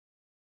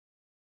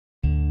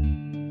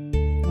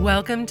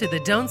Welcome to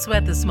the Don't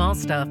Sweat the Small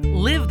Stuff,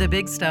 Live the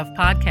Big Stuff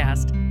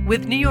podcast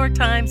with New York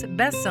Times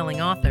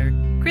bestselling author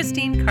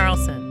Kristine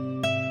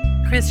Carlson.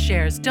 Chris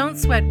shares don't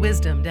sweat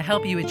wisdom to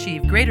help you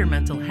achieve greater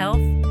mental health,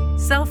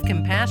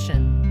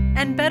 self-compassion,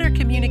 and better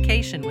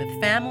communication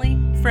with family,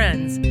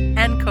 friends,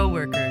 and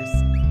coworkers.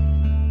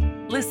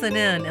 Listen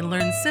in and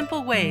learn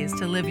simple ways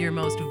to live your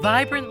most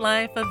vibrant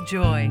life of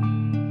joy.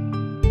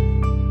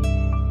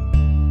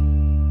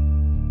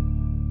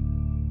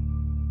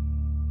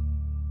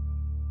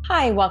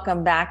 Hi,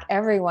 welcome back,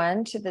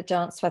 everyone, to the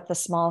Don't Sweat the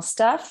Small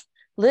Stuff,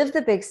 Live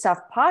the Big Stuff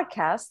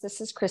podcast.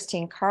 This is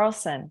Kristine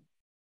Carlson.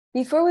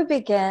 Before we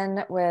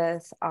begin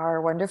with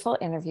our wonderful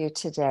interview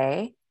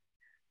today,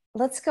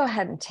 let's go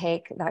ahead and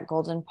take that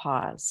golden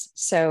pause.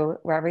 So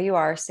wherever you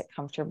are, sit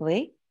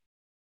comfortably.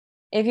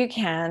 If you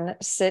can,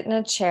 sit in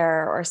a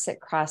chair or sit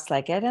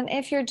cross-legged. And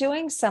if you're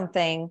doing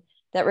something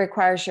that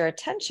requires your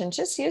attention,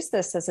 just use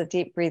this as a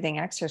deep breathing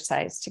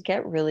exercise to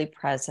get really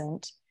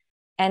present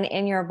and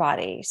in your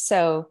body.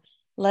 So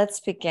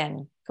let's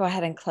begin. Go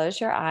ahead and close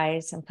your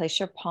eyes and place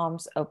your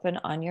palms open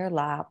on your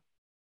lap.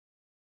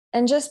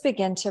 And just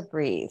begin to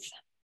breathe.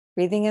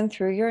 Breathing in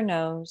through your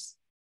nose.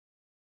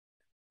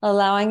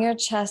 Allowing your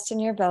chest and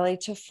your belly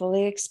to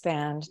fully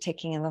expand,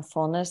 taking in the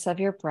fullness of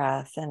your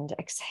breath and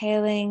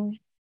exhaling,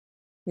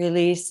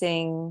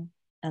 releasing,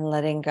 and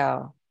letting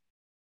go.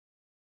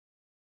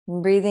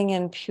 And breathing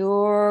in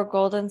pure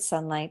golden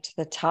sunlight to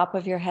the top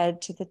of your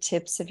head, to the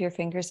tips of your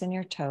fingers and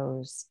your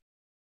toes.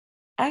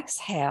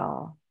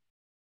 Exhale,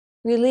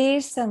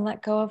 release and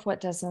let go of what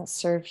doesn't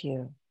serve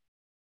you.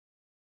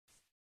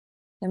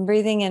 And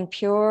breathing in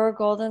pure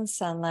golden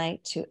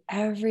sunlight to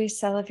every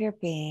cell of your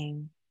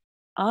being.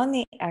 On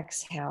the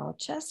exhale,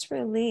 just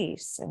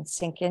release and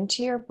sink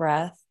into your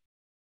breath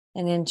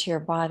and into your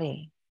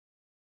body.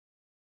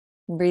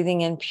 And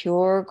breathing in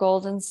pure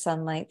golden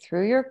sunlight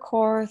through your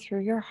core,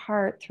 through your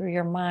heart, through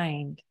your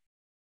mind.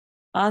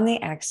 On the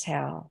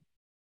exhale,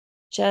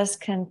 just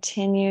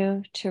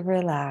continue to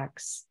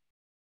relax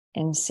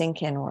and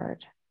sink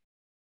inward.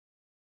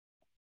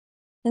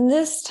 And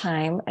this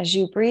time, as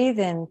you breathe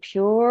in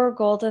pure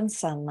golden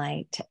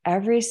sunlight to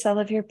every cell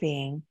of your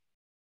being,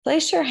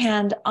 place your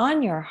hand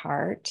on your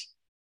heart,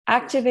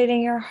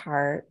 activating your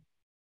heart,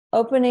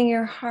 opening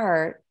your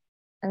heart,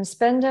 and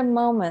spend a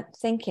moment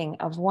thinking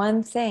of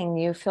one thing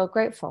you feel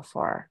grateful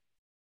for.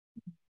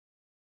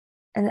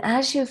 And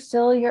as you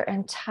fill your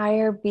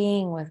entire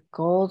being with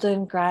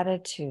golden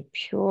gratitude,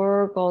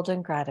 pure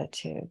golden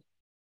gratitude,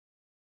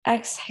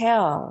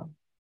 exhale,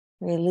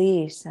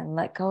 release, and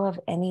let go of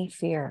any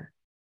fear.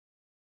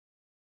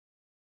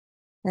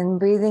 And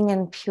breathing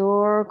in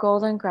pure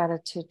golden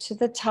gratitude to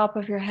the top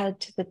of your head,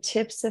 to the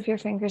tips of your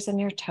fingers and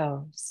your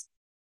toes.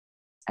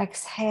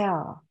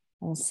 Exhale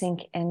and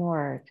sink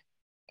inward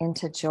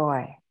into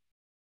joy.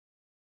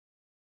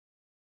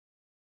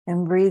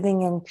 And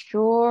breathing in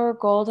pure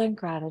golden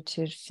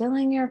gratitude,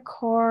 filling your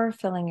core,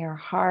 filling your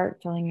heart,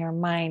 filling your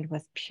mind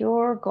with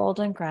pure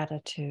golden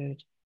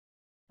gratitude.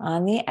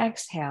 On the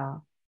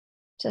exhale,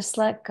 just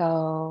let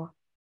go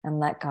and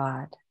let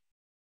God.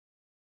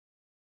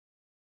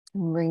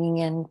 And bringing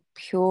in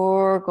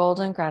pure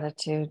golden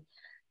gratitude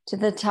to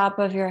the top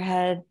of your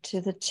head, to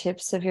the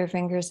tips of your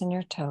fingers and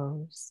your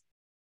toes.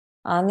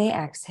 On the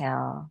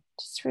exhale,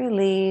 just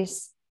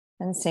release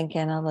and sink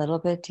in a little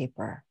bit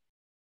deeper.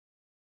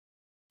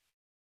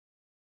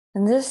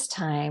 And this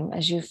time,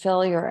 as you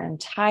fill your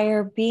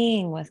entire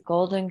being with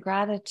golden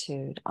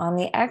gratitude, on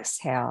the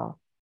exhale,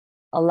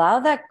 allow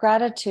that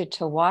gratitude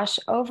to wash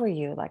over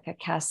you like a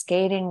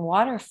cascading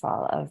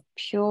waterfall of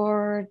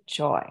pure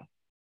joy.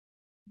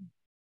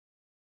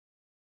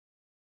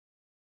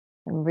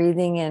 And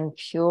breathing in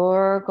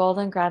pure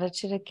golden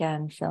gratitude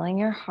again, filling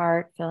your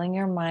heart, filling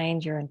your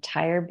mind, your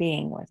entire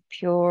being with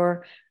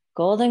pure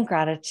golden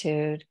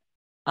gratitude.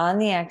 On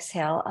the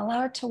exhale,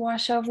 allow it to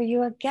wash over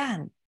you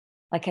again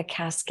like a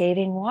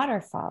cascading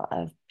waterfall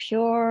of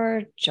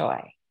pure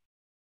joy.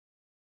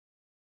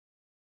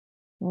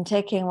 And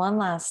taking one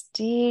last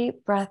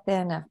deep breath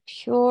in of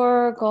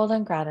pure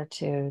golden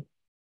gratitude.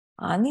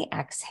 On the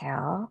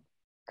exhale,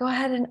 go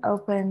ahead and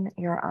open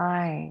your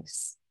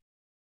eyes.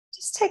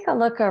 Just take a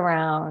look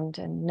around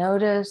and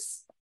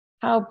notice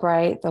how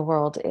bright the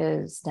world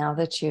is now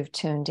that you've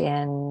tuned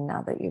in,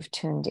 now that you've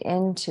tuned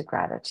into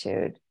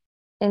gratitude,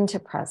 into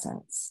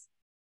presence.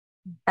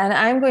 And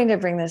I'm going to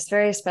bring this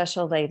very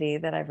special lady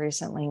that I've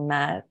recently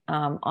met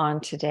on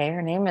today.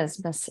 Her name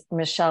is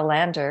Michele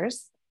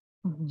Landers.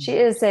 Mm-hmm. She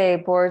is a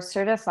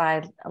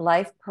board-certified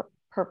life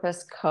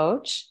purpose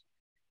coach,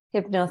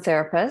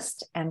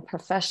 hypnotherapist, and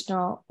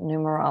professional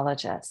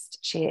numerologist.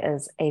 She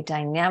is a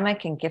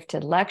dynamic and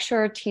gifted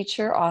lecturer,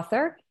 teacher,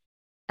 author,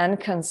 and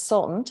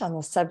consultant on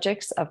the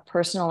subjects of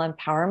personal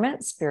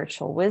empowerment,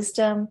 spiritual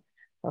wisdom,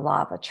 the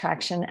law of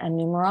attraction, and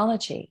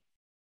numerology.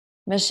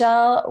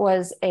 Michele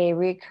was a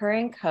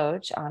recurring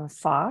coach on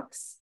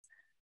Fox,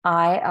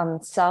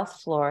 on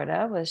South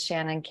Florida with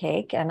Shannon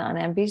Cake, and on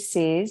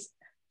NBC's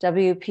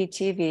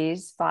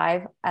WPTV's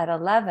 5 at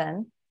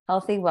 11,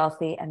 Healthy,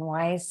 Wealthy, and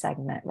Wise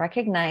segment,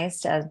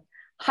 recognized as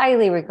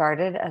highly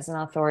regarded as an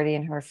authority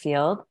in her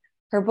field.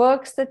 Her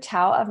books, The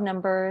Tao of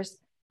Numbers,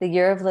 The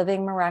Year of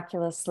Living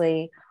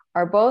Miraculously,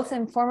 are both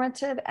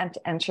informative and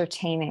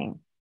entertaining.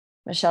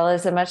 Michele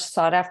is a much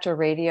sought after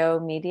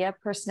radio media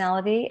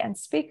personality and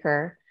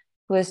speaker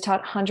who has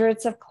taught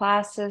hundreds of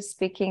classes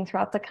speaking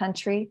throughout the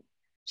country.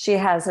 She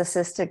has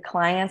assisted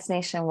clients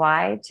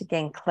nationwide to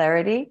gain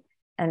clarity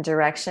and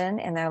direction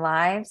in their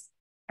lives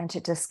and to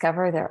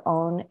discover their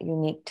own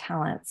unique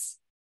talents.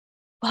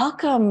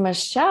 Welcome,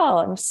 Michele.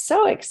 I'm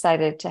so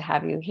excited to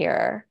have you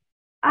here.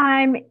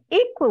 I'm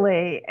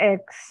equally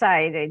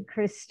excited,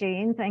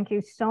 Kristine. Thank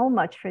you so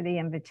much for the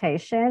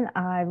invitation.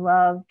 I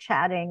love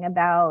chatting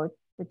about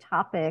the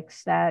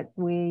topics that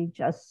we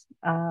just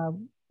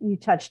you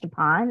touched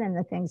upon and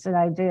the things that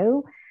I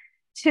do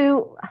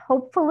to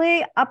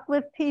hopefully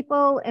uplift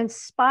people,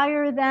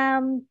 inspire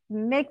them,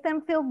 make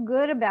them feel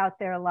good about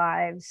their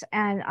lives.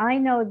 And I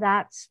know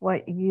that's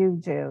what you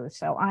do.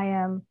 So I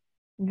am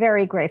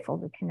very grateful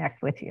to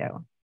connect with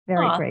you.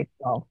 Very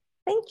grateful.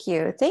 Thank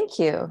you. Thank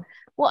you.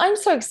 Well, I'm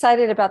so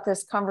excited about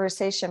this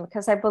conversation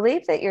because I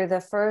believe that you're the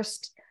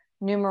first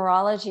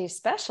numerology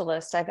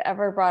specialist I've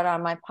ever brought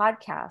on my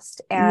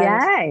podcast. And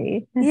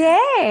yay.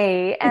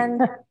 Yay.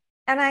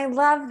 And I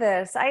love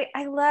this.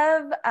 I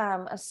love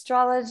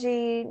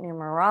astrology,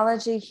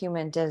 numerology,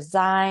 human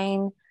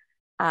design,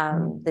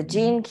 the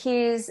gene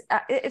keys.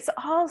 It's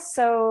all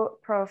so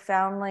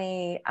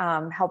profoundly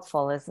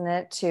helpful, isn't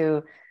it?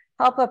 To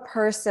help a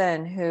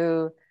person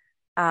who,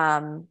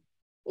 I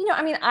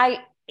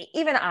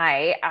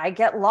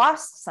get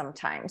lost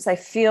sometimes. I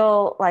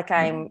feel like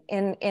I'm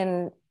in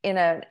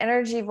an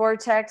energy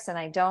vortex and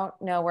I don't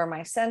know where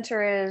my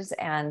center is.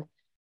 And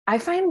I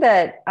find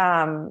that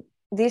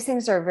these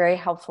things are very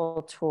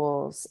helpful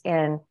tools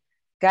in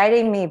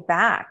guiding me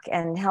back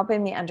and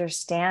helping me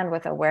understand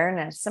with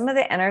awareness some of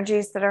the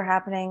energies that are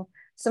happening,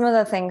 some of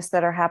the things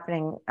that are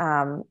happening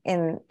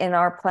in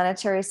our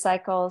planetary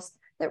cycles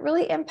that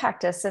really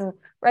impact us. And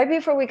right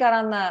before we got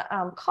on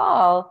the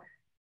call,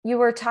 you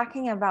were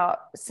talking about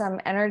some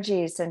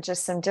energies and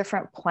just some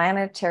different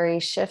planetary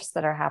shifts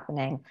that are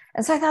happening.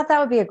 And so I thought that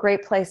would be a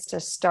great place to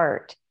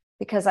start,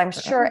 because I'm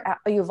sure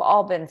you've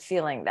all been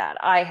feeling that.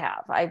 I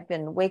have. I've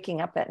been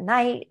waking up at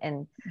night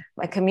and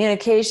my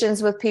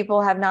communications with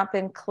people have not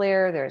been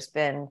clear. There's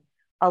been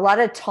a lot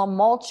of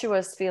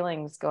tumultuous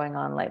feelings going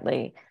on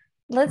lately.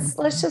 Let's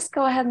just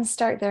go ahead and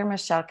start there,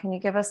 Michele. Can you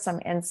give us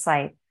some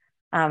insight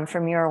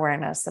from your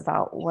awareness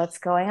about what's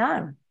going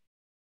on?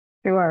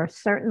 Sure,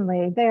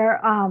 certainly.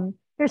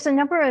 There's a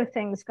number of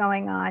things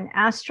going on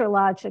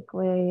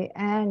astrologically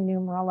and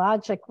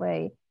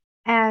numerologically.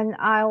 And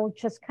I'll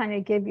just kind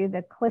of give you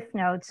the cliff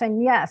notes.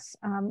 And yes,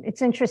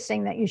 it's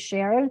interesting that you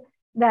shared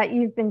that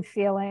you've been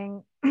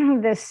feeling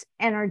this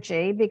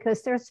energy,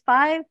 because there's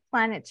 5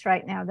 planets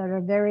right now that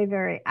are very,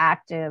 very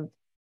active.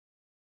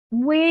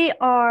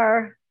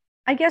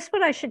 I guess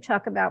what I should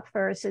talk about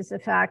first is the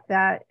fact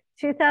that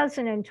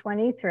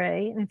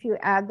 2023, and if you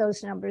add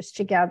those numbers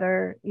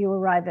together, you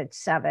arrive at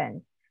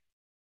 7.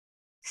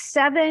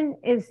 7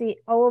 is the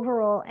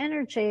overall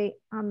energy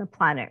on the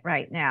planet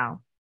right now.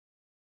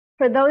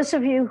 For those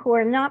of you who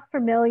are not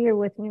familiar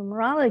with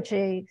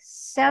numerology,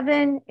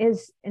 7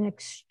 is an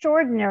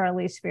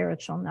extraordinarily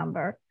spiritual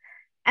number.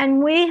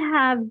 And we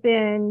have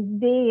been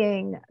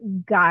being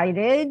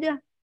guided.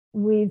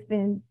 We've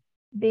been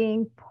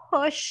being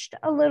pushed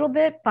a little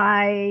bit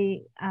by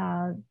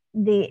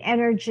the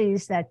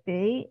energies that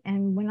be.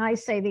 And when I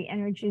say the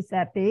energies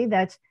that be,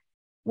 that's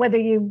whether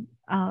you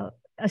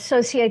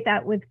associate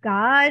that with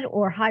God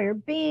or higher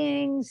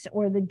beings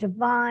or the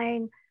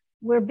divine.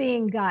 We're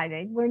being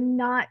guided. We're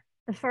not.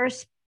 The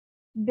first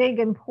big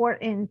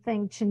important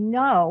thing to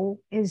know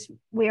is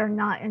we are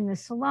not in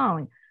this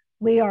alone.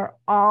 We are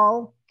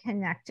all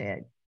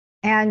connected.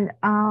 And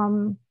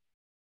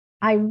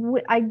I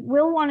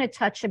will want to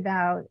touch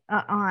about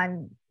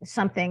on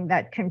something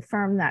that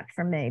confirmed that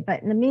for me.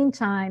 But in the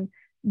meantime,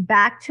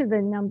 back to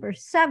the number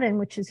 7,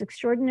 which is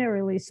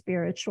extraordinarily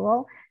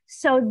spiritual.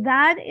 So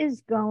that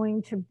is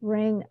going to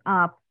bring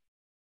up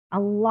a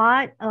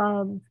lot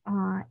of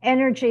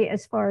energy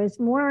as far as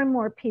more and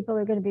more people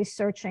are going to be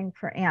searching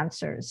for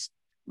answers.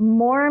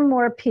 More and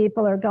more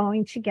people are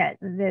going to get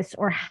this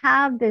or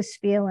have this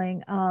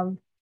feeling of,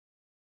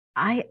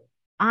 I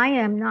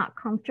am not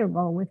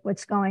comfortable with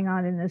what's going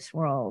on in this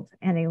world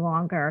any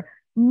longer.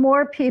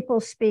 More people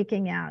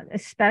speaking out,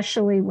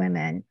 especially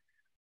women.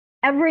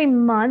 Every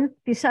month,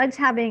 besides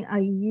having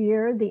a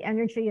year, the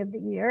energy of the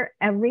year,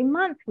 every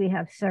month we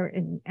have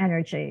certain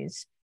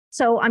energies.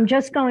 So I'm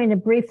just going to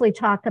briefly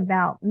talk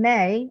about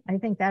May. I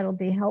think that'll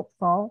be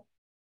helpful.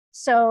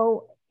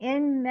 So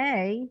in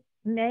May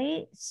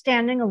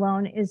standing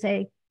alone is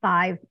a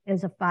 5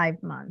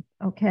 month,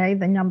 okay?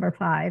 The number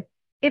 5.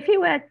 If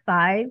you add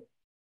 5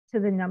 to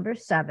the number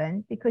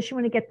 7, because you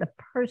want to get the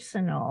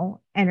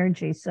personal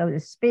energy, so to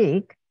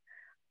speak,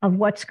 of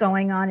what's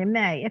going on in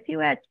May. If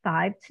you add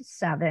 5 to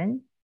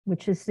 7,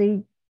 which is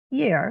the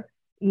year,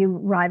 you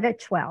arrive at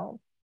 12.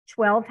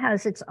 12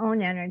 has its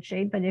own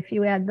energy, but if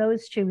you add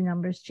those two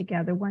numbers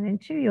together, 1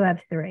 and 2, you have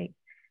 3.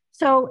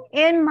 So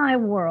in my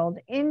world,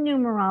 in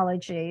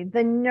numerology,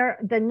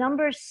 the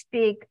numbers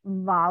speak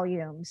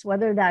volumes,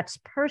 whether that's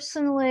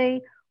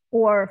personally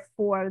or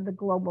for the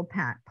global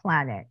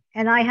planet.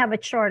 And I have a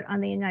chart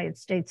on the United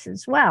States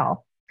as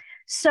well.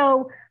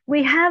 So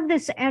we have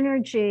this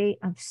energy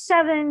of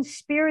 7,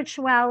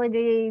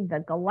 spirituality, the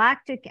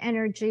galactic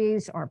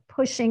energies are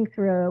pushing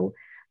through.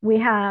 We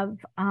have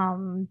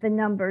the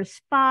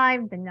numbers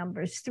 5, the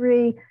numbers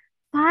 3,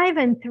 5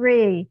 and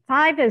 3.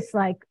 5 is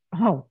like,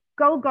 oh,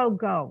 go, go,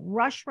 go,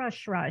 rush,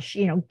 rush, rush,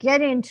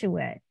 get into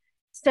it.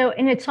 So,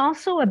 and it's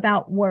also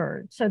about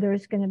words. So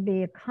there's going to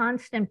be a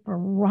constant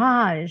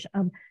barrage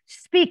of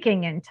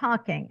speaking and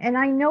talking. And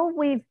I know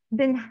we've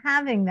been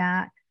having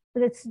that,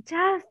 but it's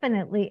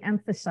definitely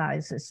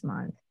emphasized this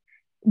month.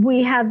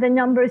 We have the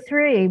number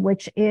 3,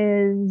 which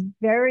is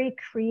very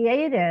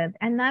creative,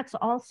 and that's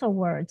also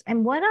words.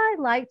 And what I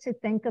like to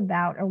think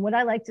about, or what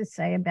I like to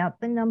say about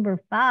the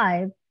number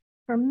 5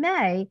 for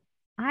May,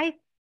 I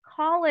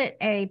call it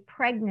a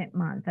pregnant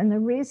month. And the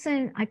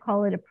reason I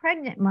call it a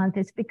pregnant month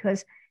is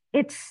because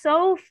it's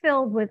so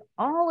filled with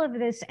all of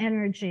this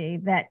energy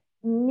that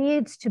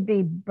needs to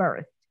be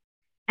birthed.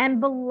 And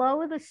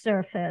below the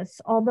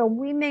surface, although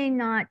we may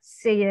not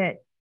see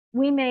it,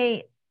 we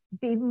may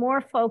be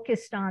more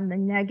focused on the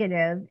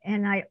negative.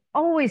 And I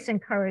always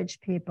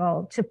encourage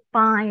people to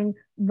find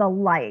the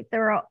light.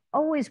 There are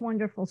always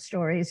wonderful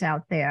stories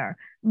out there,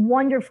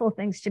 wonderful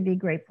things to be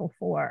grateful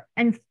for,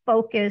 and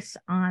focus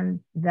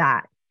on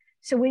that.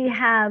 So we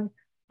have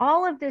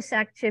all of this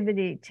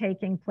activity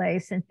taking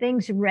place and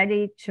things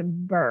ready to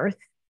birth.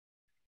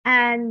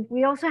 And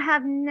we also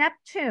have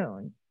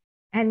Neptune.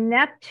 And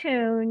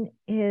Neptune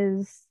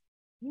is,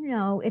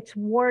 it's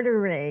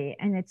watery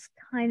and it's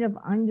kind of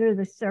under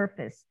the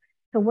surface.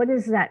 So what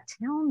does that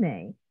tell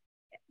me?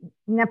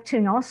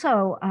 Neptune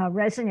also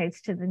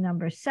resonates to the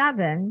number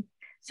 7.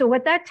 So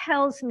what that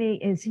tells me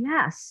is,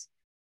 yes,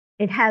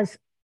 it has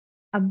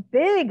a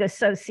big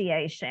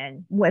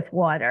association with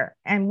water.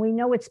 And we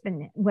know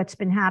what's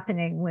been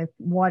happening with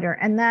water.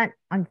 And that,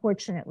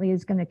 unfortunately,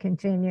 is going to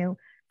continue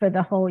for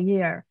the whole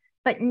year.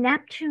 But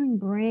Neptune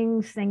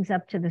brings things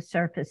up to the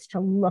surface to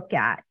look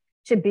at,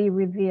 to be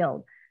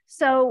revealed.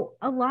 So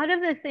a lot of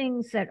the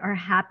things that are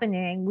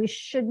happening, we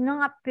should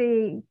not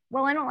be,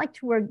 well, I don't like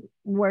to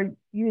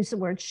use the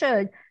word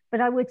should, but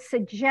I would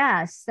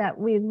suggest that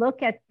we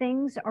look at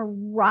things are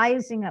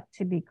rising up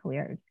to be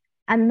cleared.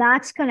 And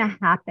that's going to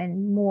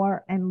happen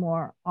more and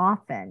more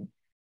often.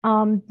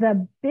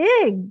 The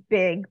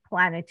big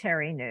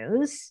planetary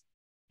news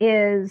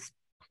is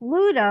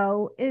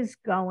Pluto is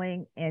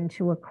going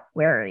into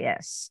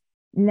Aquarius.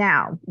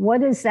 Now,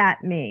 what does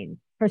that mean?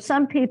 For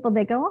some people,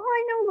 they go, oh,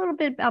 I know a little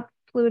bit about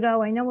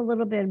Pluto. I know a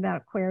little bit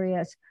about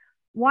Aquarius.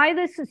 Why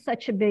this is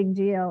such a big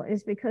deal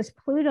is because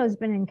Pluto's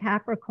been in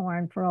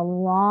Capricorn for a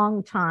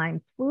long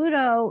time.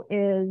 Pluto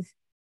is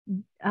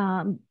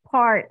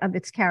part of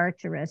its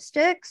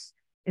characteristics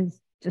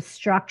is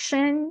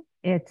destruction,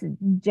 it's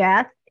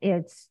death,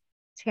 it's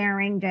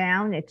tearing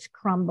down, it's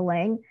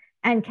crumbling.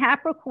 And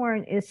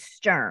Capricorn is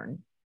stern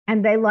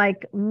and they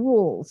like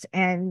rules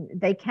and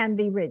they can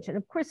be rigid.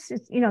 Of course,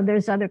 it's,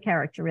 there's other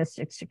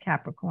characteristics to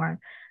Capricorn,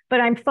 but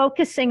I'm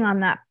focusing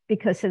on that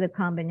because of the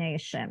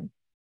combination.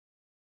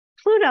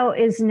 Pluto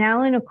is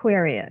now in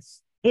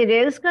Aquarius. It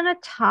is going to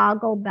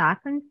toggle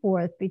back and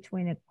forth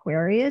between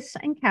Aquarius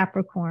and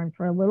Capricorn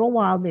for a little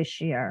while this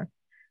year.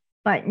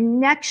 But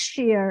next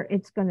year,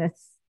 it's going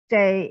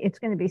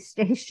to be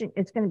stationed,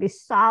 it's going to be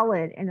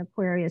solid in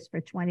Aquarius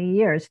for 20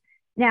 years.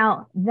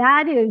 Now,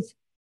 that is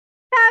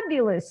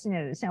fabulous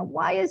news. Now,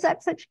 why is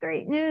that such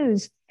great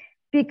news?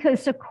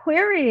 Because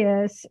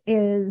Aquarius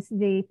is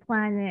the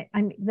planet,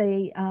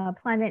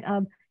 planet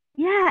of,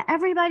 yeah,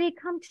 everybody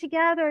come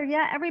together.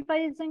 Yeah,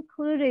 everybody's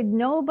included.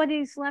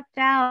 Nobody's left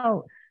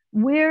out.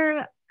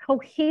 We're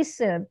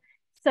cohesive.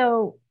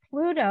 So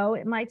Pluto,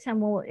 it might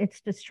sound, well,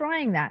 it's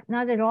destroying that.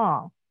 Not at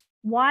all.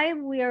 Why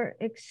we're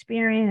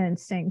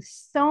experiencing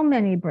so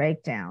many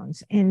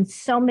breakdowns in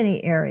so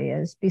many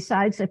areas,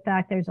 besides the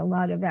fact there's a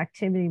lot of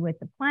activity with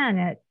the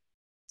planet,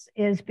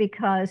 is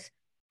because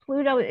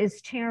Pluto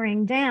is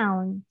tearing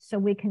down so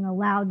we can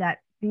allow that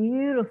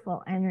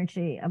beautiful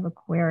energy of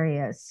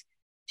Aquarius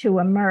to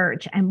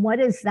emerge. And what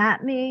does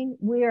that mean?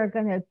 We are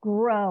going to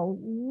grow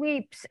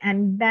leaps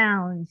and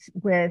bounds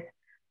with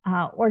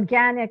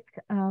organic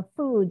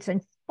foods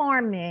and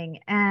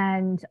farming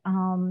and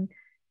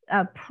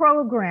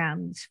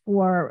programs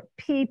for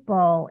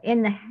people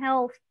in the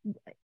health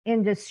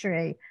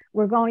industry.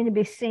 We're going to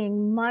be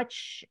seeing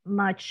much,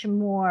 much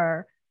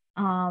more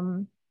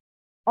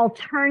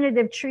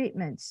alternative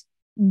treatments.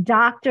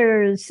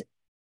 Doctors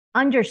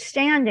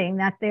understanding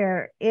that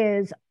there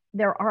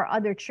are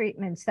other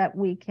treatments that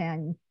we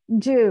can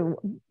do,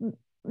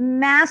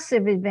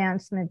 massive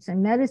advancements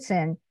in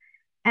medicine.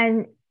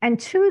 And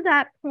to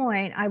that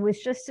point, I was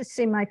just to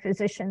see my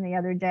physician the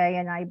other day,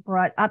 and I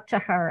brought up to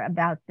her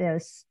about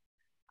this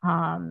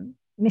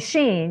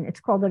machine. It's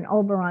called an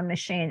Oberon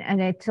machine,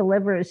 and it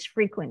delivers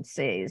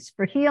frequencies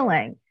for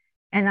healing.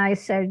 And I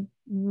said,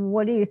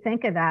 what do you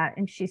think of that?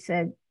 And she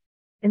said,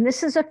 and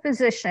this is a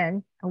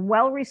physician, a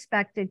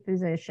well-respected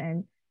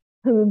physician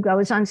who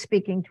goes on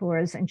speaking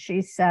tours, and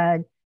she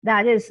said,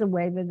 that is the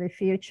wave of the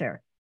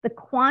future. The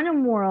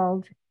quantum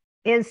world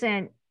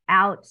isn't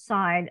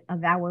outside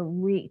of our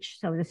reach,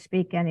 so to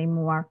speak,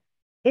 anymore.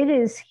 It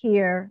is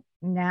here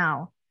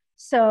now.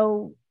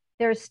 So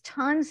there's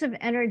tons of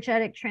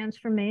energetic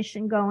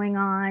transformation going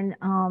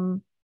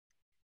on.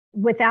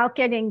 Without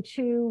getting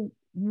too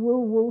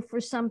woo-woo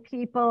for some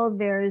people,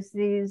 there's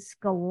these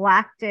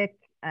galactic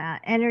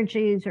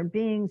energies or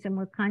beings, and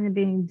we're kind of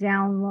being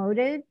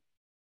downloaded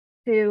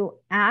to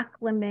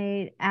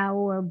acclimate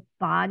our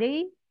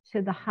body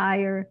to the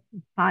higher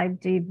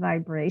 5D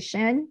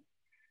vibration.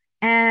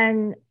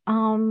 And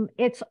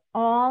it's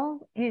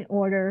all in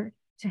order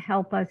to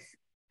help us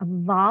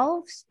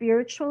evolve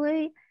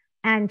spiritually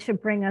and to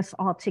bring us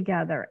all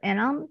together. And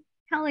I'm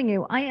telling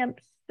you, I am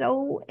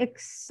so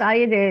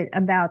excited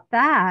about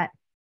that,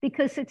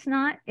 because it's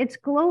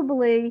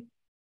globally,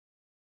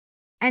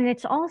 and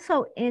it's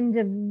also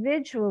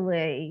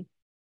individually.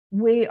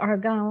 We are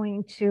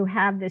going to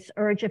have this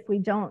urge, if we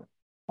don't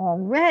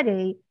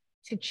already,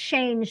 to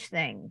change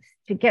things,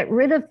 to get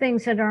rid of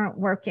things that aren't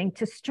working,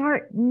 to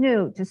start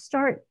new, to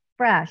start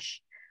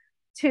fresh,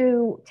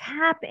 to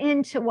tap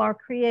into our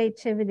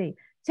creativity,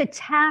 to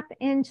tap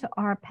into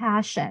our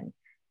passion.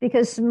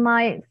 Because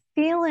my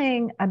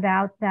feeling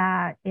about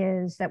that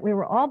is that we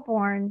were all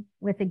born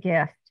with a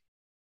gift.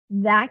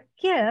 That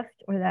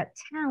gift or that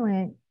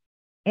talent,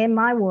 in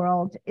my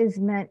world, is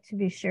meant to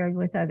be shared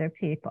with other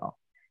people.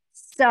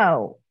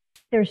 So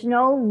there's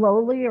no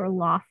lowly or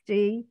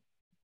lofty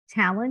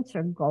talents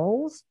or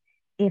goals.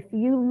 If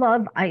you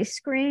love ice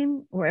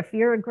cream, or if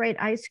you're a great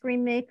ice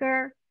cream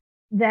maker,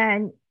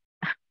 then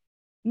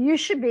you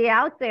should be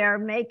out there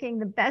making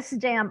the best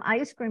damn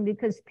ice cream,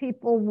 because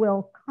people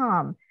will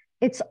come.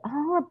 It's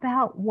all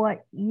about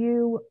what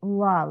you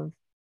love,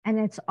 and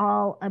it's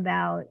all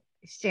about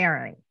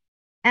sharing.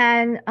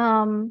 And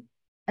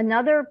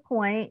another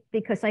point,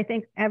 because I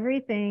think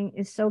everything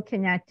is so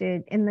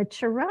connected in the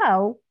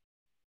tarot,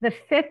 the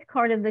fifth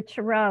card of the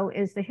tarot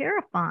is the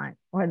Hierophant,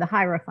 or the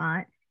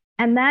Hierophant,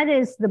 and that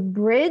is the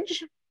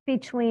bridge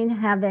between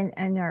heaven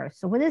and earth.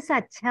 So what does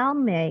that tell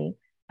me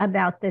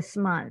about this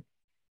month?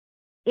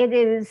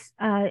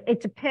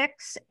 It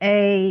depicts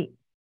a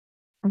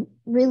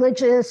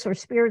religious or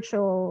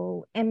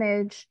spiritual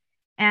image,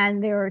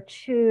 and there are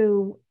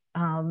two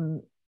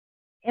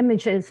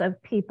images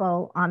of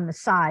people on the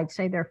side,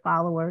 say they're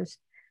followers.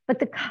 But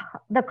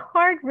the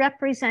card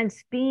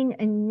represents being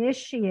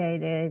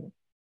initiated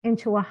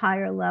into a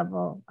higher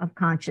level of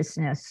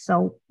consciousness.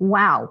 So,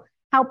 wow,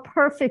 how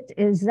perfect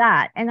is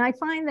that? And I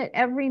find that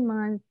every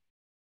month,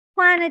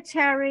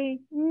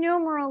 planetary,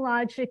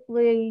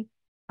 numerologically,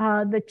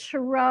 the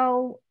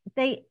tarot,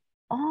 they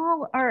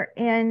all are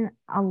in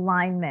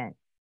alignment.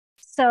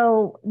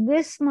 So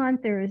this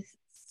month, there's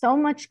so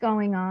much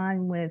going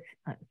on with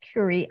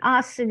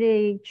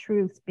curiosity,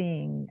 truth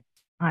being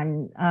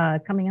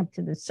coming up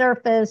to the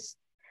surface.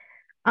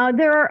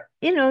 There are,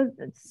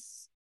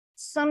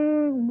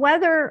 some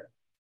weather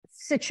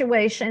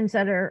situations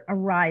that are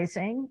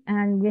arising,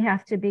 and we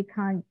have to be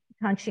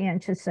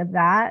conscientious of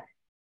that.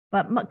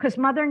 But because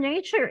Mother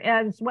Nature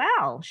as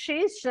well,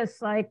 she's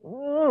just like,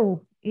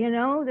 ooh,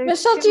 there's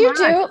Michelle,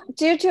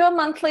 do you do a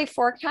monthly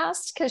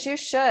forecast? Because you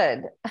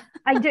should.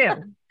 I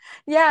do.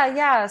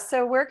 Yeah.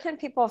 So where can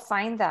people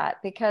find that?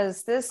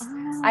 Because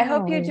I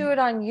hope you do it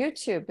on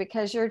YouTube,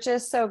 because you're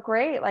just so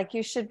great. Like,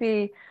 you should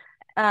be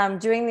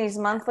doing these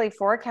monthly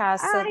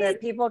forecasts so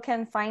that people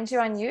can find you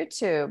on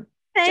YouTube.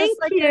 Thank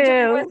just like you. You're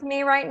doing with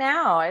me right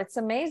now. It's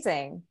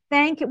amazing.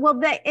 Thank you. Well,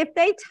 if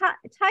they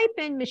type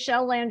in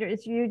Michele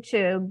Landers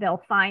YouTube,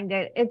 they'll find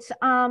it. It's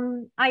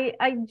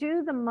I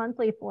do the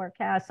monthly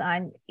forecast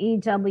on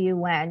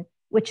EWN,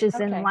 which is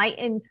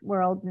Enlightened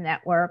World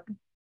Network,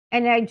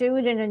 and I do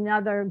it in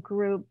another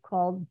group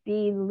called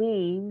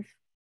Believe.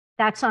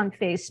 That's on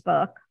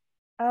Facebook.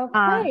 Oh,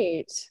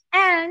 great!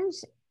 And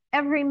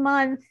every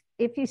month,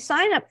 if you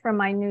sign up for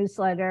my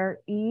newsletter,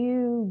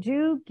 you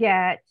do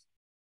get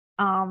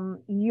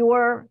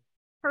your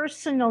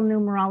personal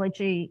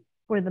numerology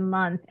for the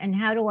month. And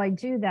how do I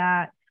do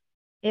that?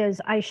 Is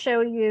I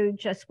show you,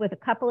 just with a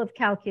couple of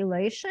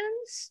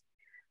calculations,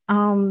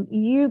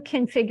 you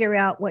can figure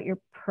out what your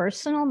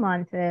personal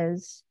month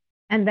is,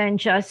 and then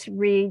just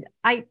read.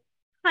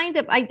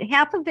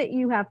 Half of it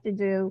you have to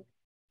do,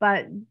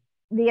 but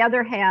the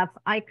other half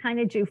I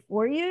kind of do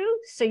for you,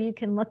 so you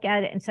can look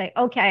at it and say,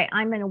 okay,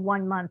 I'm in a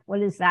 1 month.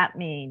 What does that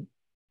mean?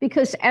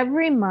 Because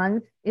every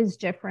month is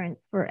different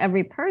for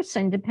every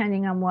person,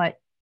 depending on what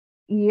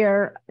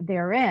year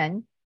they're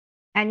in,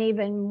 and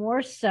even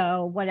more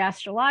so what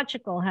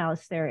astrological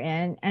house they're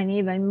in, and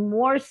even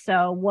more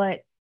so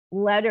what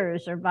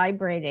letters are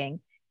vibrating.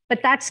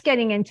 But that's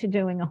getting into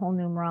doing a whole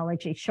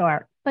numerology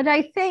chart. But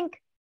I think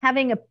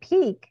having a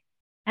peek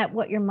at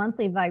what your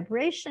monthly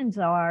vibrations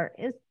are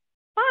is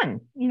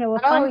fun, a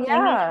fun thing,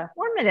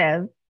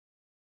 informative.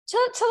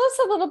 Tell us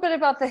a little bit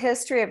about the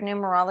history of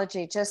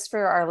numerology, just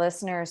for our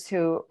listeners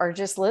who are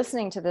just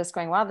listening to this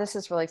going, wow, this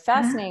is really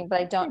fascinating,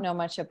 but I don't know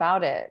much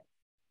about it.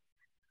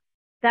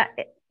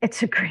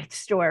 It's a great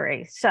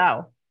story.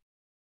 So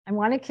I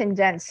want to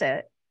condense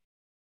it.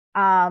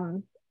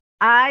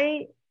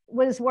 I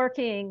was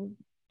working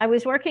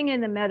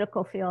in the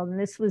medical field, and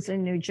this was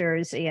in New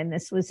Jersey, and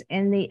this was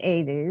in the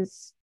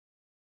 80s.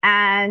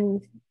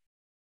 And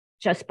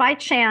just by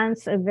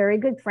chance, a very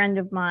good friend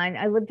of mine,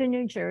 I lived in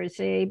New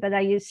Jersey, but I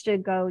used to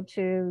go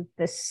to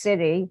the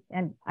city.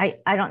 And I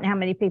don't know how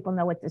many people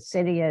know what the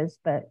city is,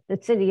 but the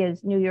city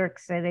is New York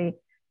City,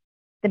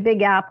 the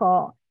Big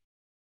Apple.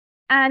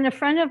 And a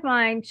friend of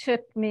mine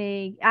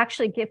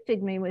actually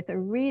gifted me with a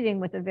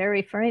reading with a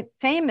very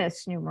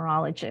famous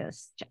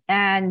numerologist.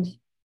 And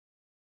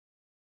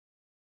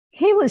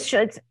he was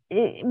just,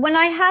 when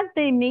I had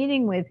the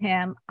meeting with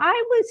him,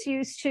 I was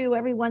used to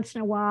every once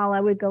in a while, I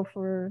would go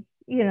for,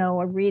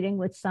 a reading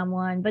with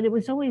someone, but it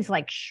was always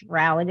like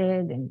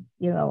shrouded and,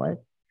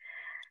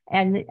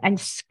 and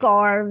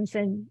scarves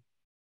and,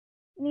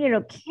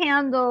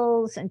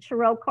 candles and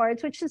tarot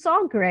cards, which is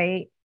all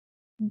great.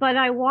 But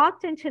I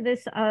walked into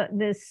this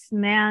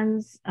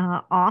man's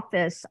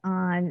office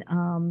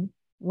on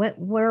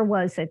where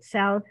was it?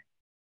 South,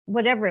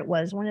 whatever it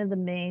was, one of the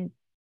main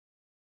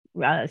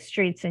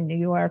streets in New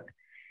York.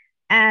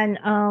 And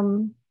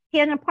he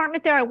had an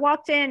apartment there. I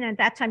walked in, and at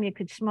that time you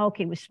could smoke.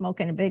 He was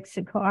smoking a big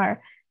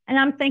cigar. And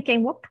I'm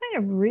thinking, what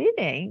kind of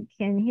reading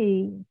can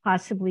he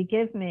possibly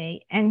give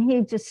me? And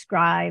he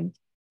described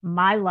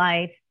my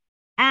life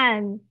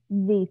and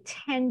the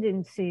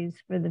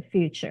tendencies for the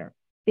future.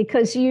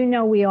 Because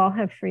we all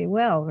have free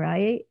will,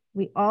 right?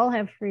 We all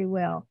have free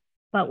will,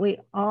 but we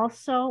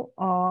also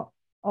all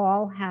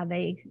have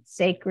a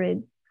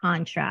sacred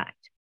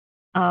contract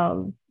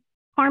of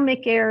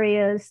karmic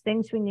areas,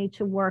 things we need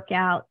to work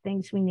out,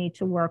 things we need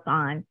to work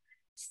on.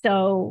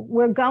 So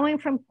we're going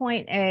from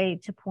point A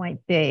to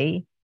point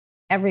B.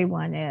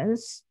 Everyone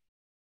is.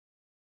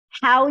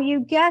 How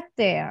you get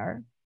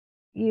there,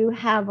 you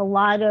have a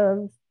lot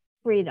of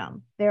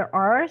freedom. There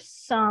are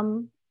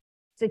some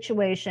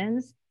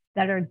situations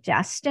that are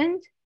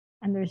destined,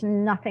 and there's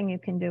nothing you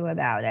can do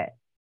about it.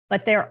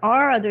 But there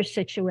are other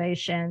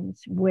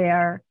situations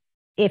where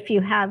if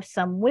you have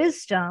some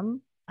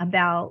wisdom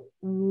about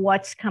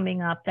what's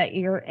coming up, that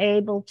you're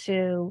able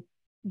to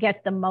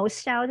get the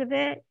most out of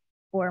it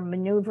or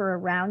maneuver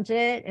around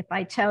it. If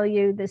I tell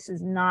you this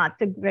is not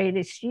the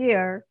greatest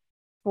year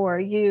for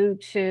you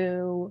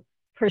to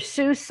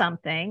pursue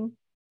something,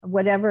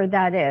 whatever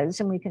that is,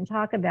 and we can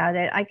talk about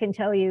it, I can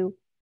tell you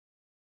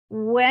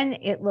when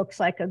it looks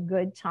like a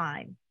good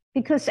time,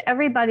 because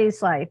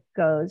everybody's life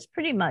goes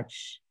pretty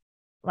much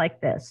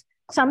like this.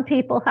 Some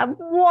people have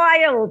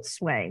wild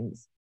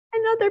swings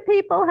and other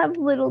people have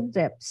little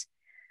dips,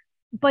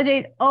 but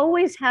it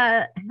always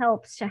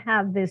helps to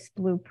have this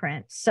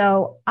blueprint.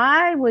 So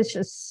I was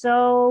just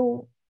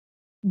so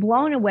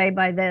blown away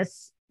by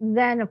this.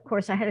 Then, of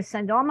course, I had to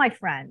send all my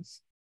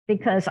friends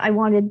because I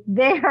wanted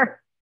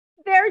their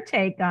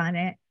take on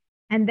it,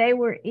 and they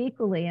were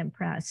equally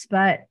impressed.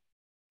 But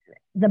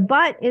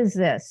is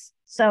this.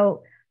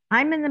 So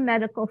I'm in the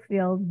medical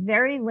field,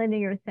 very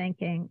linear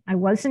thinking. I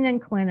wasn't in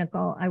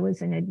clinical, I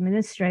was in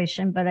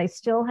administration, but I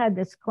still had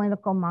this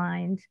clinical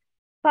mind.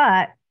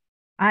 But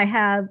I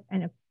have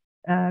an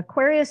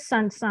Aquarius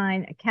sun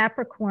sign, a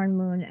Capricorn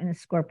moon, and a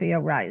Scorpio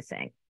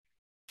rising.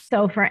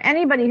 So for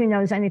anybody who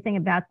knows anything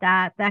about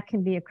that, that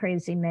can be a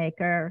crazy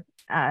maker.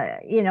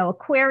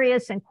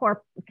 Aquarius and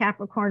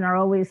Capricorn are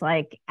always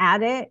like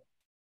at it.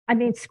 I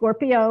mean,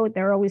 Scorpio,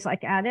 they're always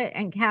like at it.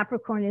 And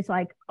Capricorn is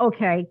like,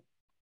 okay,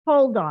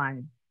 hold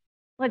on.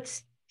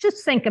 Let's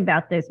just think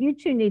about this. You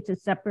two need to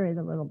separate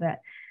a little bit.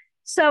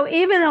 So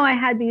even though I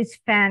had these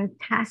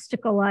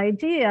fantastical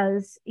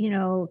ideas,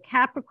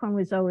 Capricorn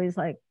was always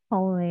like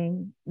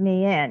pulling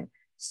me in.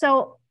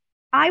 So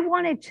I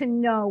wanted to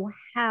know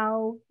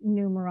how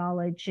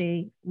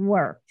numerology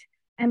worked.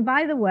 And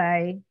by the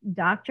way,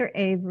 Dr.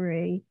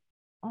 Avery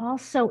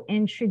also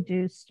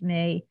introduced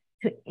me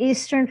to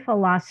Eastern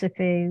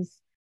philosophies.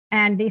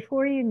 And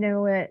before you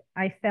knew it,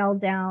 I fell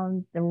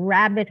down the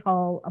rabbit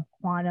hole of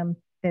quantum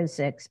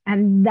physics.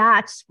 And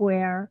that's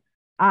where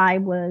I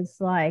was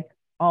like,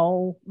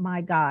 oh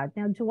my God.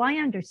 Now, do I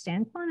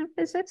understand quantum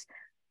physics?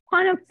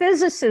 Quantum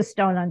physicists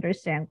don't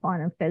understand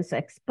quantum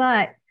physics.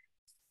 But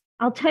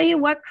I'll tell you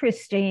what,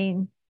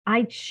 Kristine,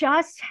 I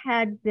just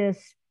had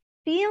this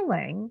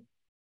feeling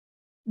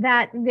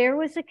that there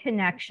was a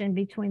connection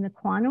between the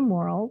quantum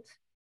world,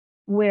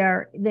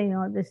 where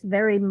this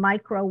very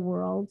micro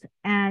world,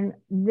 and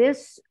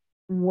this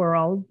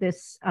world,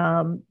 this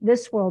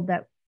world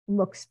that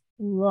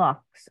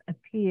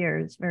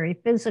appears very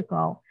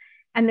physical.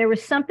 And there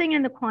was something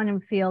in the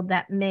quantum field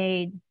that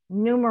made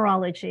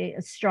numerology,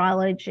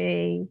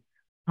 astrology,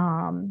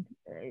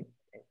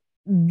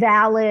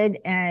 valid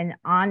and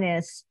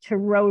honest,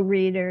 tarot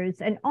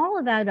readers, and all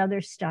of that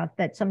other stuff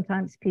that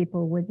sometimes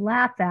people would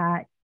laugh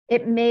at.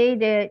 It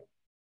made it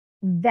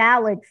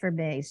valid for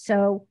me.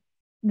 So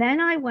then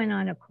I went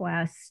on a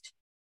quest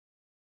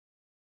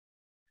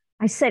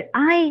I said,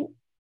 I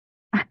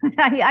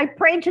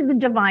prayed to the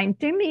divine,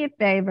 do me a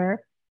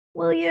favor.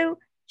 Will you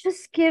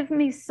just give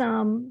me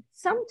some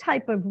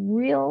type of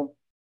real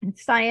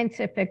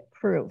scientific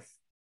proof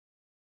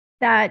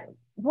that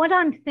what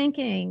I'm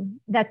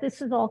thinking, that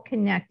this is all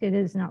connected,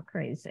 is not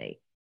crazy?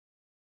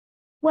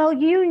 Well,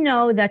 you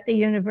know that the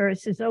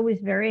universe is always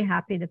very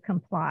happy to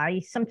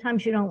comply.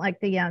 Sometimes you don't like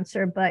the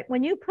answer, but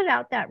when you put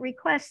out that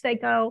request, they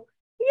go,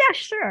 yeah,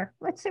 sure.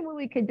 Let's see what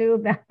we could do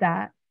about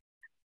that.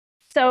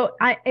 So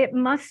it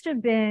must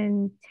have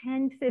been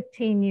 10,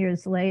 15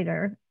 years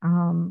later.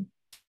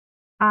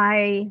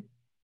 I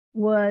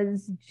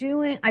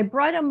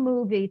brought a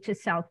movie to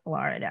South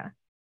Florida,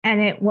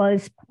 and it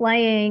was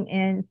playing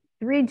in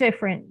 3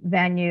 different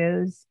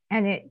venues,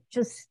 and it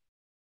just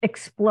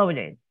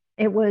exploded.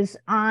 It was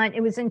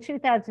in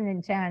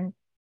 2010.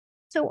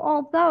 So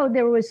although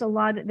there was a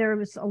lot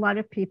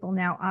of people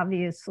now,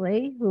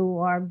 obviously, who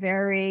are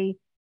very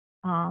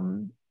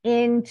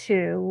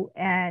into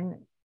and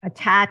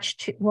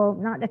attached to, well,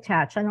 not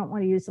attached, I don't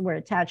want to use the word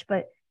attached,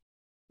 but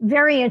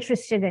very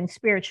interested in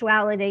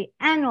spirituality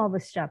and all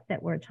the stuff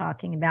that we're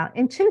talking about.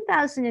 In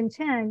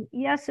 2010,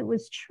 yes, it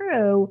was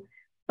true,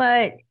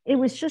 but it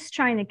was just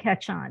trying to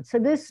catch on. So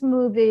this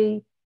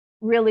movie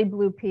really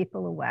blew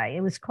people away.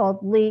 It was called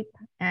Leap,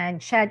 and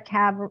Chad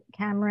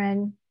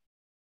Cameron.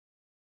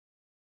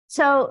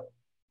 So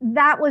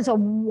that was a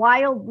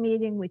wild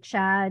meeting with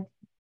Chad.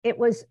 It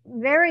was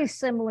very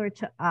similar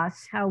to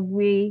us, how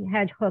we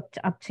had hooked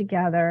up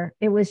together.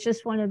 It was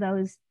just one of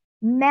those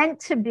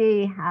meant to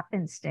be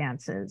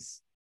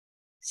happenstances.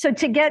 So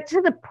to get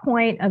to the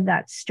point of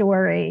that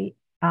story,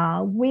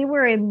 we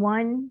were in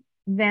one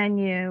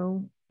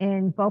venue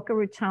in Boca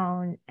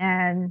Raton,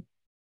 and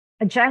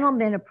a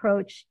gentleman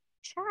approached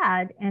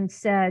Chad and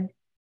said,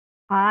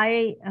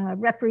 I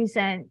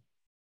represent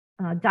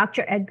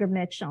Dr. Edgar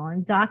Mitchell.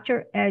 And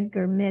Dr.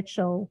 Edgar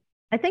Mitchell,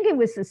 I think he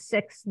was the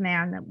 6th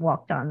man that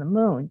walked on the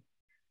moon.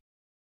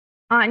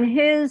 On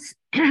his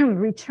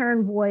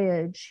return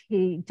voyage,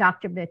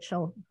 Dr.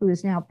 Mitchell, who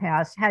is now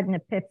passed, had an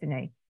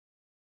epiphany.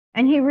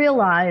 And he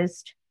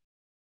realized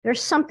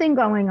there's something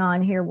going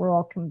on here. We're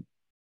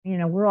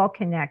all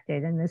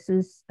connected. And this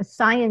is a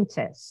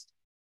scientist.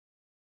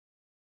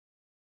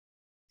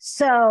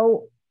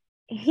 So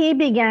he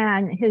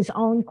began his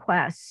own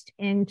quest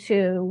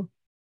into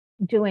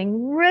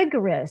doing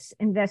rigorous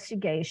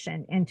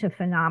investigation into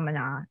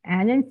phenomena.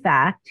 And in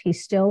fact, he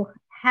still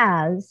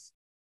has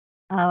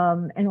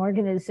an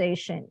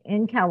organization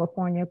in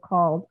California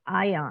called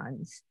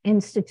IONS,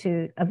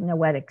 Institute of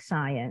Noetic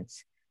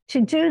Science,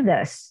 to do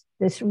this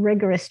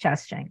rigorous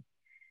testing.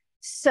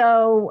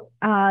 So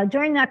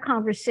during that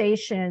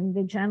conversation,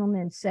 the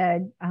gentleman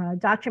said,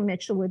 Dr.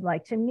 Mitchell would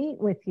like to meet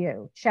with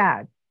you,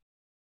 Chad.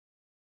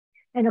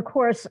 And of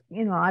course,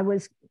 I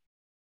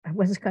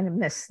wasn't going to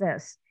miss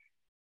this.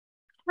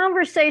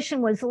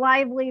 Conversation was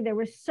lively. There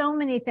were so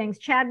many things.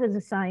 Chad was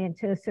a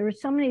scientist. There were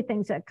so many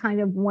things that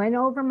kind of went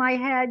over my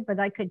head, but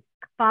I could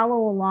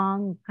follow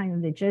along kind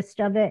of the gist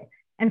of it.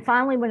 And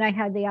finally, when I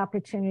had the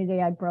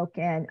opportunity, I broke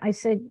in. I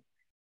said,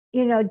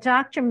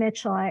 Dr.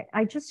 Mitchell,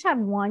 I just have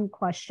one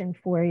question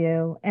for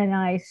you. And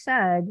I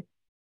said,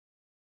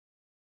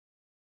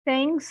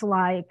 things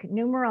like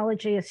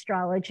numerology,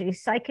 astrology,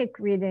 psychic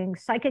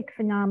readings, psychic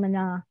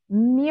phenomena,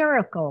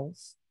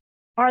 miracles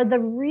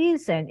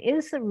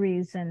is the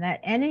reason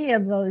that any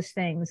of those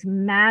things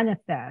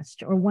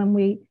manifest, or when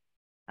we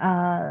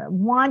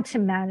want to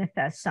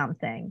manifest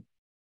something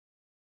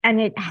and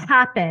it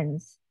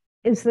happens,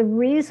 is the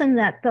reason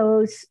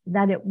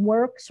that it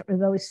works, or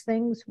those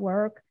things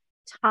work,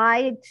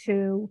 tied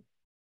to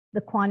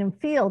the quantum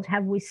field?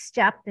 Have we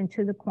stepped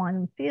into the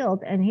quantum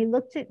field? And he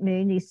looked at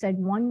me and he said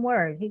one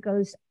word. He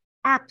goes,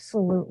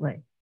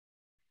 absolutely.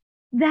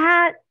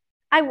 That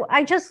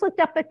I just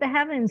looked up at the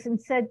heavens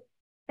and said,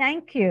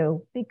 thank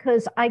you,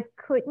 because I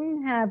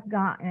couldn't have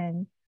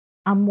gotten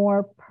a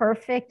more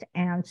perfect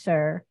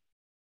answer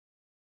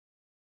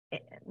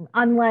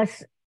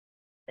unless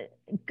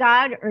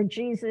God or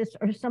Jesus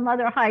or some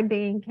other high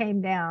being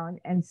came down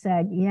and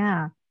said,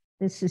 yeah,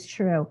 this is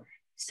true.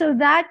 So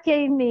that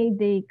gave me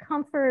the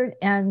comfort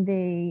and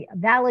the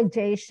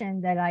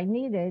validation that I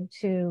needed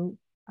to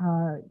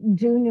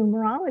do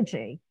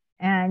numerology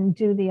and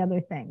do the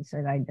other things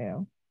that I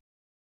do.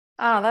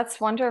 Oh, that's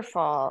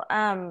wonderful.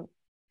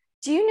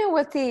 Do you know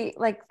what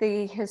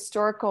the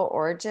historical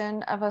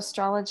origin of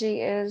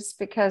astrology is?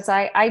 Because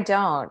I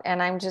don't,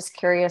 and I'm just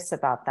curious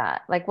about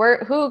that. Like,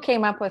 who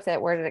came up with it?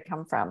 Where did it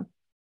come from?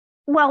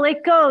 Well,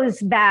 it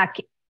goes back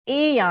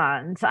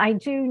eons. I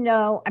do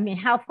know,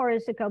 how far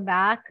does it go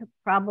back?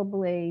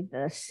 Probably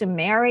the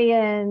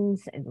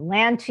Sumerians,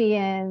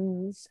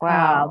 Atlanteans.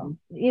 Wow.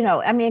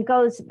 It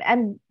goes,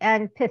 and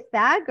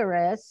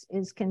Pythagoras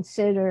is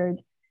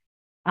considered,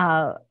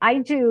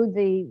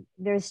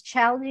 there's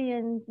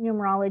Chaldean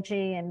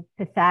numerology and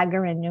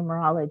Pythagorean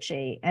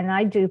numerology, and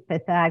I do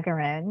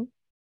Pythagorean.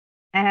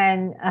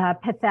 And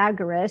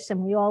Pythagoras,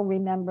 and we all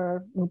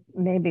remember,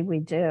 maybe we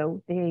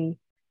do, the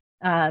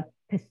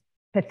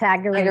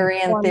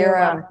Pythagorean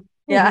theorem.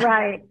 Yeah.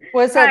 Right.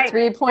 Was Right. it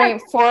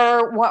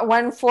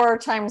 3.414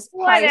 times pi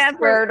Whatever.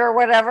 squared or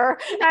whatever?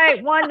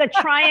 Right. One, the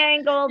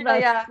triangle, Yeah,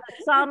 yeah.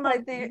 the sum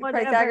of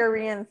whatever.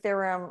 Pythagorean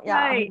theorem.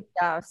 Yeah. Right.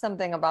 Yeah.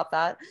 Something about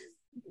that.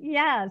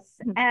 Yes.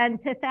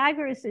 And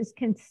Pythagoras is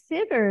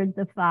considered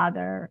the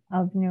father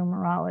of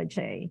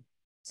numerology.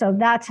 So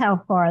that's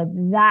how far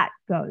that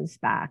goes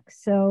back.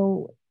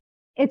 So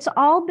it's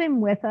all been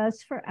with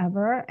us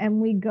forever. And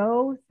we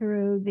go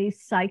through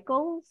these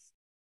cycles.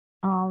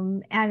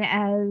 And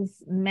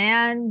as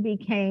man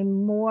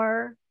became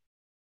more,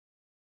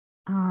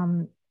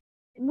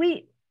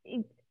 we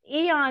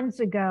eons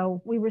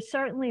ago, we were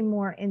certainly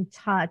more in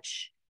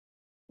touch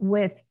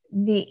with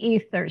the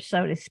ether,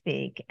 so to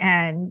speak,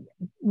 and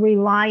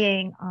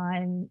relying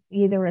on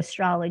either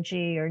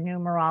astrology or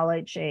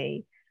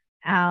numerology.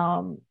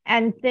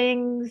 And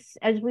things,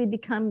 as we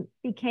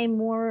became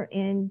more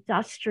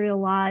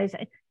industrialized,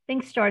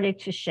 things started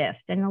to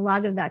shift, and a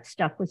lot of that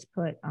stuff was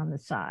put on the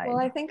side. Well,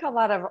 I think a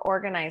lot of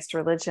organized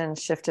religion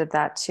shifted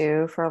that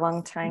too for a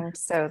long time.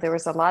 So there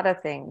was a lot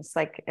of things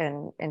like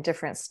in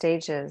different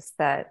stages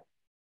that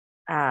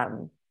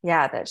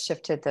that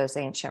shifted those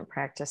ancient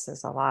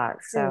practices a lot.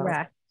 So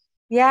Correct.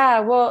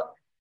 yeah, well,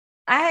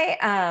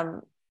 I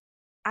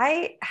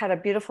had a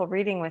beautiful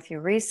reading with you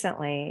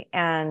recently,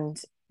 and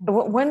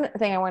one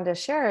thing I wanted to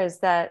share is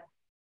that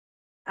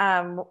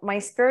my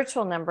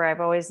spiritual number I've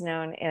always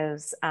known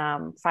is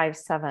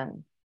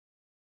 5-7.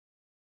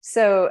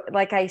 So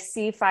like I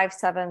see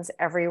 5-7s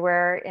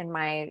everywhere in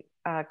my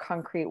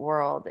concrete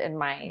world, in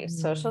my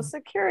social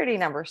security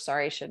number.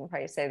 Sorry, I shouldn't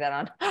probably say that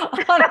on a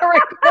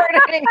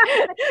recording.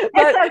 But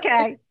it's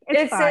okay.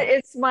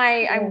 It's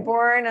my, I'm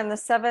born on the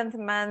 7th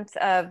month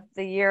of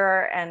the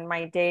year, and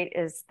my date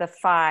is the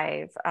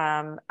 5.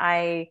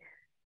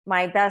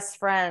 My best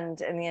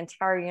friend in the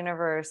entire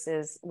universe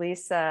is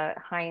Lisa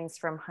Hines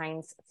from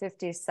Hines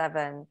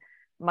 57.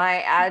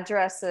 My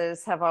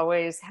addresses have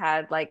always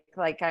had like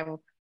I'm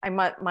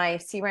at my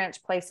Sea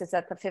Ranch place is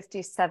at the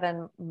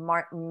 57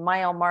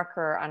 mile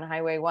marker on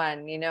Highway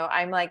 1. You know,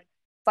 I'm like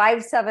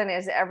 5-7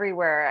 is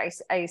everywhere.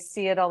 I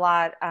see it a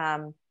lot.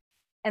 And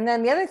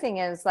then the other thing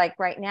is like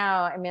right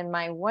now I'm in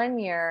my 1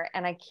 year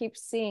and I keep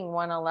seeing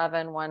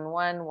 111,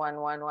 11,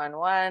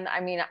 1111. I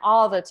mean,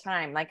 all the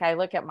time. Like I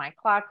look at my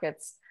clock,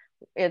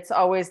 it's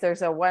always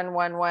there's a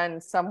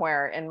 111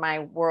 somewhere in my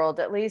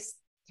world, at least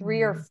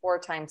 3 or 4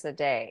 times a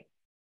day.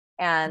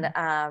 And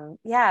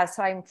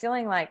so I'm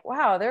feeling like,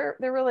 wow,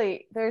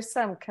 there's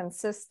some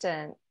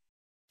consistent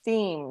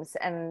themes.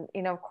 And,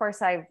 you know, of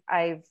course I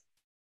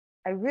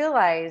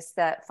realized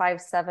that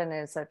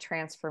 5-7 is a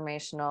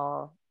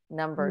transformational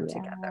number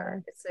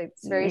together.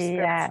 It's very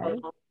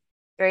spiritual,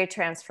 very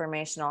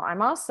transformational.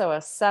 I'm also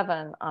a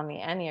 7 on the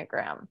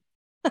Enneagram.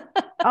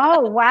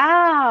 Oh,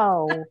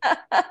 wow.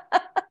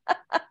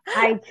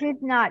 I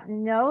did not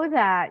know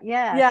that.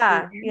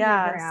 Yes.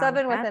 Yeah.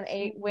 7 with an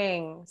 8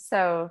 wing.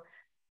 So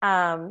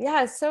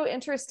it's so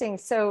interesting.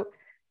 So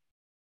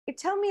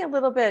tell me a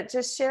little bit,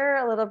 just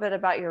share a little bit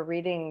about your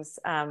readings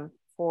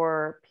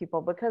for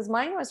people, because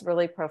mine was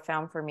really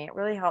profound for me. It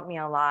really helped me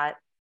a lot.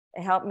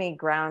 It helped me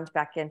ground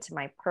back into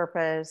my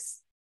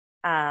purpose.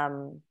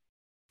 Not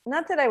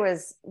that I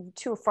was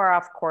too far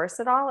off course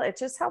at all. It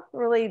just helped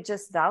really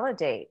just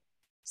validate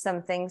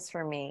some things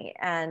for me.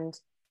 And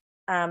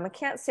I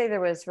can't say there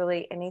was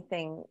really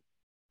anything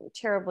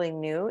terribly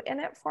new in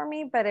it for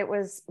me, but it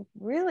was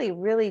really,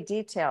 really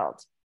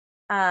detailed.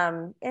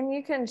 And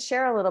you can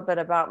share a little bit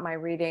about my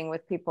reading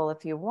with people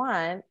if you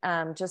want,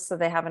 just so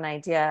they have an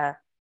idea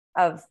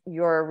of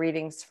your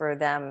readings for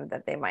them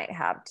that they might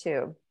have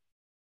too.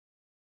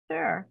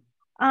 Sure.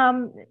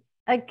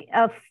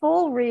 A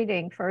full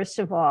reading, first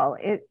of all,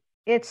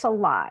 it's a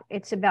lot.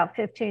 It's about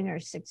 15 or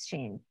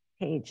 16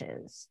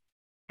 pages.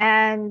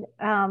 And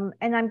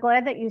I'm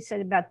glad that you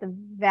said about the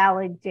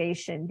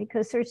validation,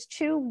 because there's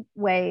 2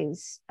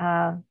 ways.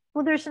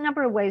 There's a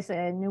number of ways that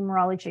a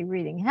numerology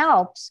reading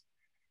helps.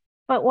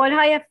 But what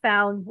I have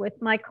found with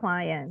my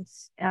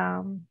clients,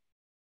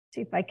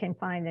 see if I can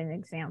find an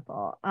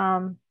example.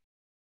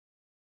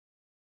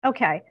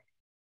 Okay.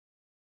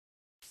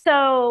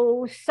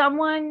 So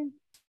someone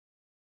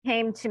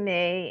came to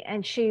me,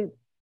 and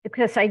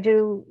because I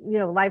do,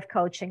 life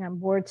coaching, I'm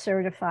board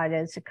certified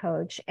as a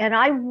coach, and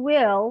I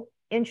will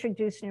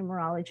introduce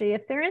numerology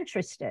if they're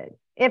interested.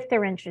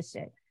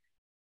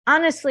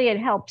 Honestly, it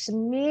helps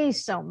me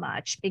so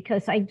much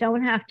because I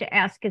don't have to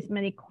ask as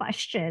many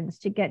questions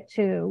to get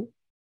to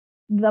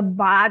the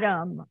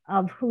bottom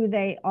of who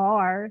they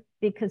are,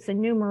 because the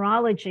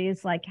numerology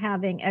is like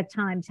at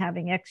times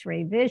having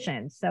X-ray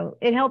vision. So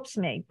it helps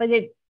me, but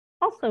it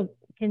also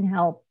can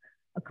help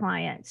a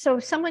client. So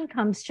if someone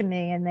comes to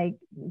me and they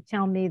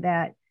tell me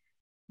that,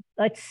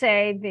 let's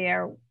say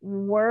they're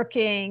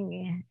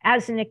working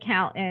as an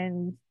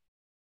accountant,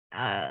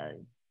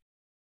 and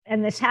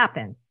this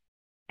happened,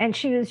 and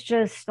she was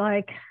just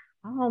like,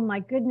 oh my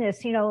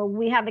goodness,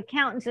 we have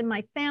accountants in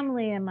my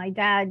family, and my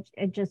dad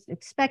just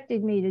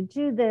expected me to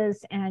do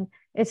this. And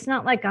it's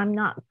not like I'm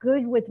not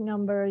good with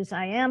numbers.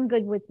 I am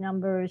good with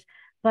numbers,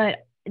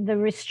 but the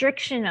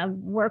restriction of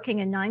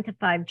working a 9 to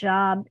 5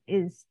 job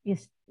is, you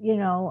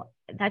know,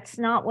 that's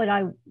not what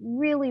I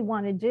really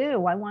want to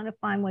do. I want to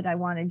find what I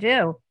want to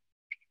do.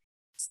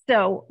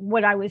 So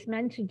what I was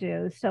meant to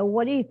do. So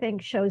what do you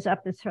think shows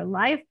up as her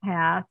life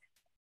path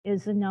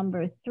is the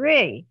number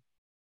 3.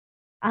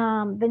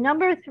 The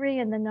number 3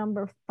 and the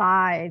number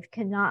 5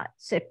 cannot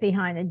sit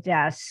behind a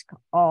desk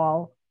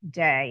all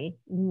day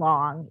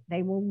long.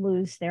 They will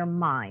lose their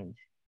mind.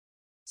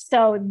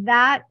 So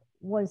that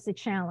was the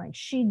challenge.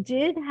 She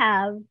did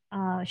have,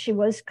 she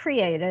was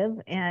creative,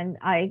 and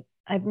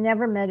I've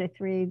never met a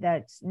 3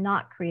 that's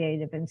not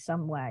creative in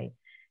some way.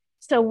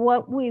 So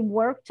what we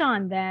worked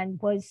on then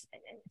was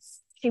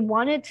she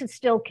wanted to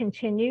still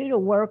continue to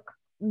work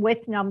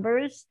with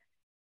numbers.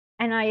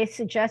 And I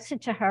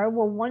suggested to her,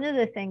 well, one of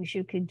the things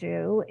you could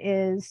do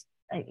is,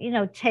 you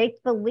know,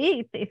 take the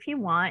leap if you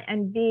want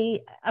and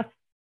be a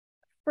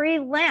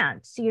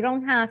freelance. You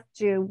don't have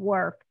to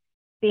work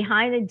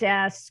behind a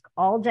desk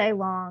all day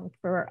long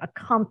for a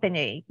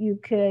company. You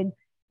could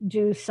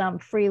do some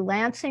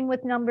freelancing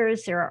with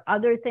numbers. There are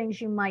other things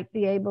you might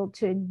be able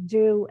to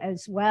do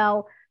as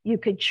well. You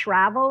could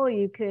travel.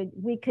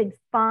 We could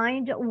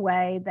find a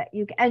way that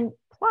you, and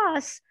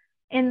plus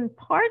in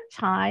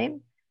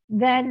part-time,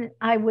 then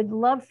I would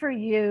love for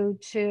you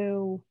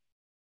to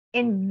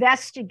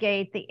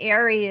investigate the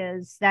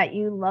areas that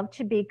you love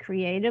to be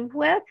creative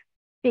with,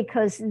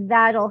 because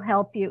that'll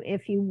help you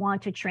if you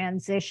want to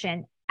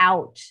transition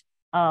out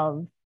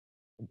of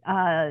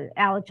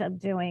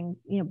doing,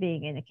 you know,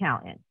 being an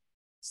accountant.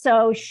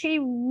 So she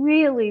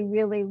really,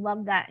 really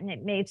loved that, and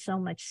it made so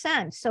much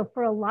sense. So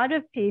for a lot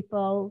of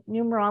people,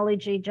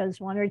 numerology does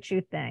one or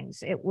two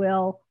things. It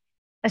will,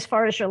 as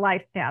far as your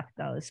life path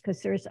goes,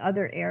 because there's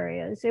other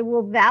areas, it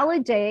will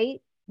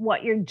validate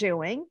what you're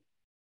doing,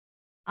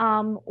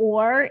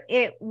 or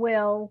it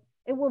will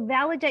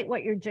validate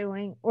what you're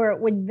doing, or it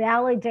would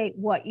validate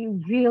what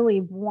you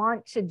really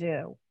want to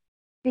do.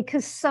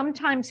 Because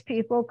sometimes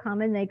people come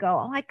and they go,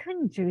 oh, I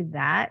couldn't do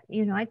that.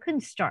 You know, I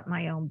couldn't start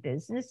my own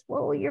business.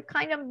 Well, you're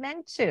kind of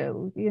meant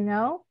to, you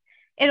know.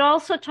 It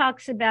also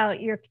talks about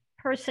your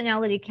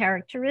personality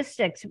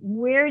characteristics.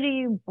 Where do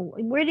you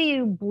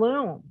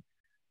bloom?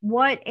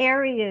 What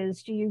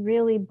areas do you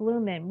really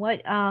bloom in?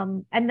 What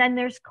and then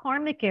there's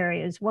karmic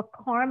areas. What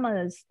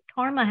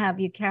karma have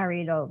you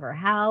carried over?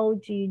 How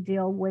do you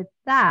deal with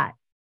that?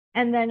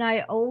 And then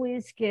I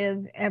always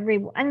give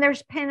everyone, and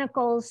there's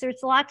pinnacles, there's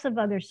lots of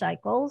other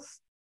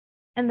cycles.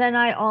 And then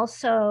I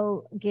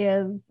also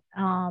give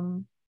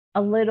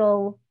a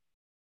little,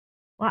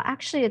 well,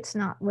 actually it's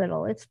not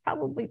little, it's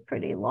probably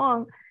pretty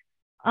long,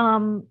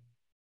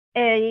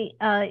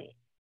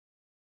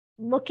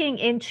 looking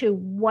into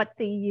what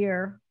the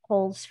year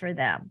holds for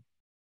them.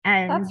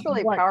 And that's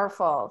really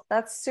powerful.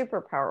 That's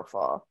super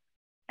powerful.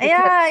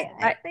 Yeah,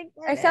 I think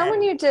I found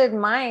when you did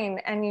mine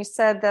and you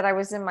said that I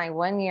was in my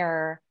 1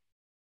 year,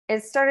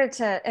 it started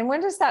to, and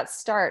when does that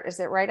start? Is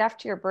it right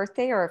after your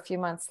birthday or a few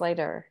months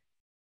later?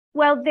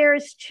 Well,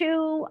 there's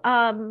 2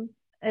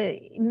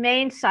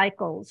 main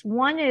cycles.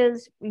 One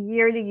is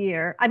year to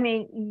year. I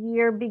mean,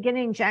 year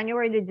beginning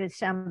January to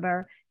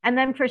December. And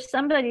then for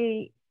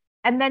somebody,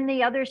 and then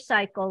the other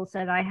cycles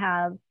that I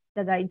have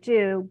that I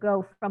do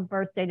go from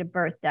birthday to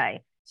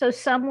birthday. So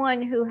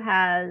someone who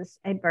has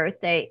a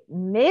birthday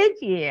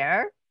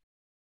mid-year,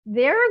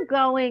 they're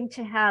going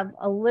to have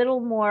a little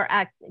more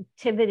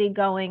activity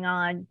going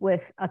on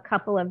with a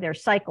couple of their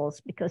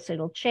cycles because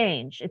it'll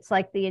change. It's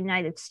like the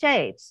United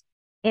States.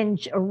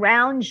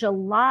 Around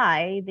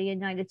July, the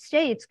United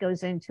States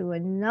goes into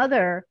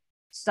another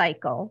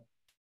cycle,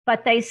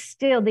 but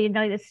the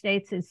United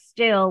States is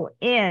still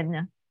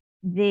in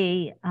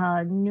the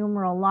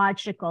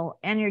numerological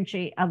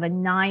energy of a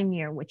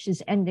 9-year, which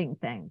is ending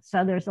things.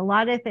 So there's a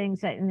lot of things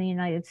that in the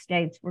United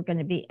States we're going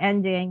to be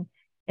ending.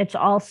 It's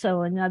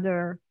also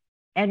another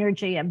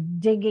energy of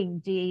digging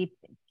deep,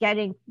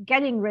 getting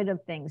rid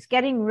of things,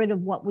 getting rid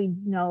of what we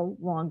no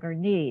longer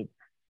need.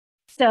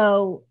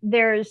 So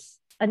there's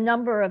a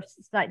number of,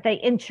 they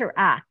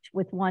interact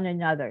with one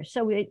another.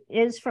 So it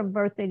is from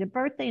birthday to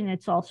birthday, and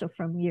it's also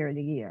from year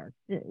to year.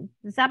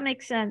 Does that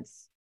make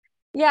sense?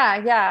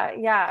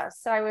 Yeah.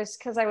 So I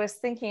was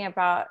thinking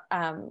about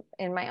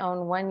in my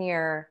own 1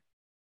 year,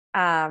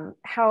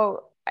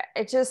 how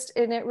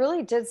and it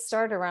really did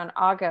start around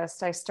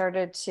August. I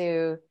started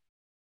to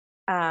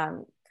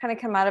kind of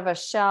come out of a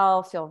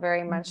shell, feel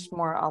very much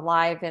more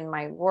alive in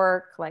my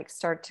work, like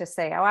start to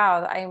say, oh,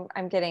 wow,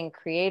 I'm getting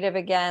creative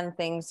again.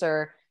 Things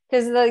are,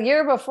 because the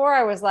year before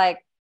I was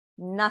like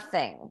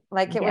nothing,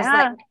 like it was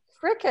like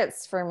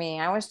crickets for me.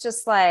 I was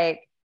just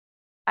like,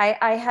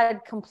 I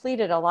had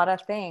completed a lot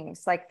of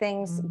things, like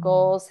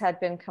goals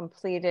had been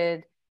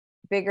completed,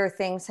 bigger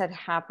things had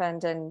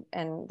happened,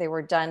 and they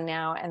were done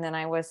now. And then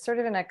I was sort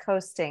of in a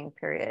coasting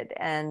period.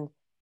 And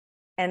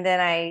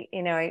then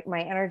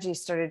my energy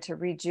started to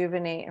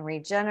rejuvenate and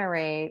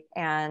regenerate.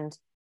 And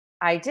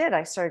I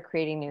started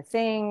creating new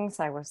things.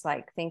 I was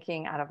like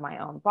thinking out of my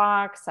own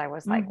box. I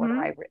was like,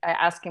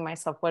 asking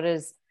myself,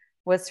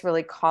 what's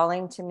really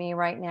calling to me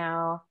right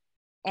now?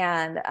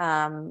 And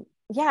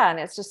yeah, and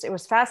it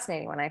was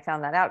fascinating when I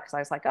found that out, because I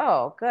was like,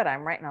 oh, good,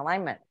 I'm right in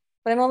alignment.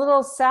 But I'm a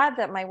little sad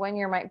that my 1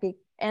 year might be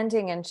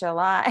ending in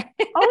July.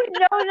 Oh,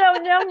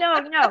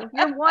 no.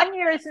 Your 1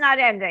 year is not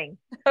ending.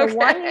 The Okay.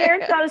 1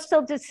 year goes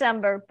till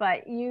December,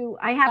 but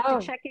I have to Oh,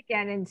 check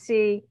again and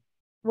see.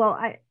 Well,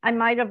 I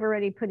might have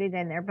already put it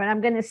in there, but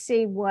I'm going to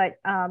see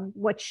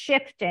what's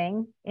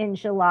shifting in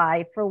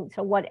July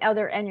to what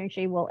other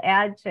energy will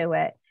add to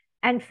it.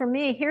 And for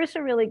me, here's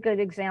a really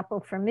good example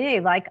for me.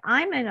 Like,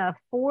 I'm in a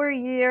 4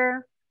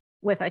 year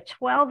with a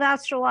 12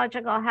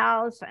 astrological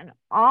house and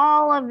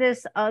all of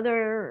this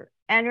other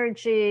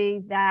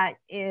energy that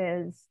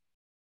is,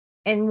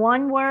 in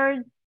one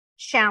word,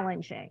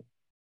 challenging.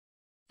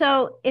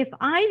 So if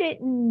I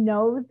didn't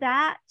know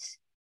that,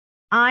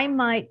 I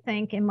might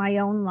think in my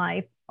own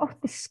life, oh,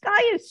 the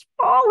sky is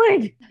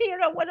falling.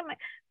 What am I?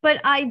 But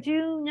I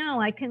do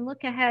know, I can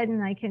look ahead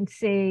and I can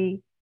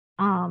see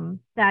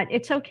that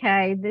it's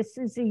okay. This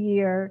is a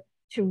year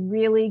to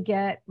really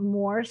get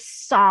more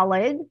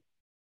solid,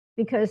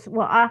 because,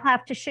 well, I'll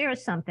have to share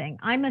something.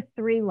 I'm a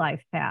 3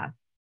 life path.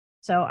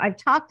 So I've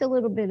talked a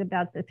little bit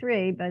about the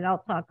 3, but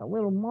I'll talk a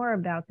little more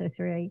about the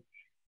 3.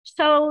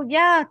 So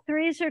yeah,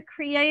 3s are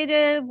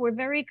creative. We're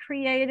very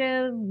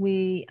creative.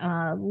 We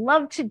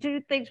love to do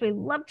things. We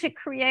love to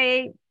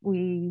create.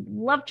 We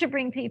love to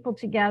bring people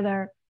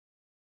together.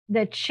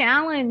 The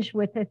challenge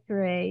with the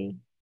 3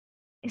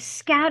 is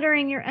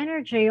scattering your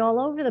energy all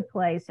over the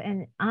place.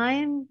 And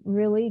I'm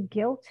really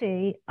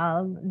guilty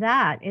of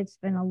that. It's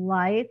been a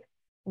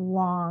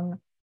lifelong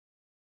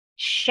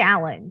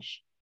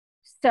challenge.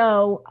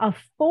 So a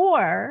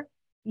 4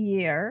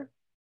 year,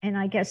 and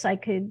I guess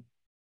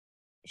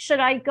should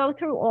I go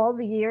through all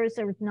the years?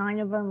 There was 9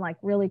 of them, like,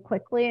 really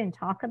quickly, and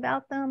talk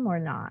about them, or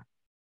not?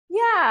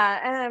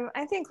 yeah.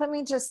 I think, let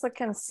me just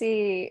look and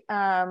see.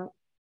 Yeah,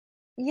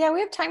 we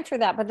have time for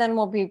that, but then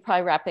we'll be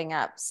probably wrapping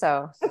up.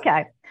 So,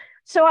 Okay.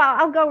 So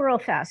I'll go real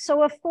fast.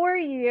 So a 4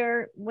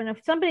 year,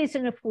 if somebody's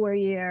in a 4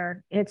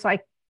 year, it's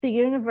like the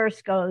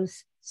universe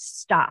goes,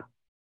 stop.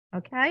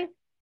 Okay.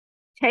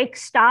 Take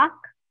stock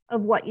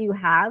of what you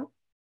have.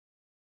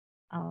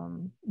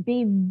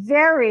 Be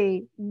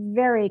very,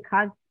 very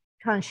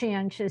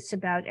conscientious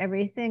about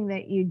everything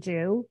that you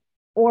do.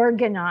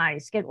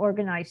 Get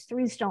organized.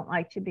 3s don't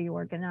like to be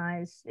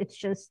organized. It's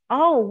just,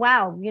 oh,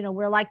 wow,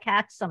 we're like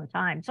cats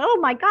sometimes. Oh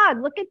my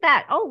God, look at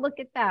that. Oh, look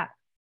at that.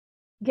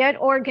 Get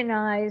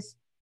organized.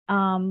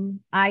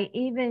 I,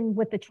 even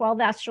with the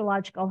 12th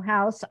astrological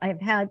house,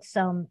 I've had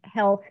some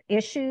health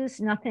issues,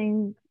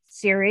 nothing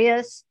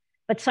serious.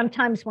 But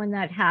sometimes when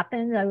that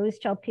happens, I always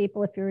tell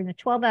people, if you're in a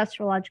 12th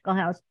astrological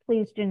house,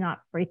 please do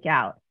not freak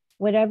out.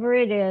 Whatever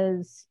it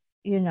is,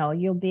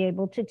 you'll be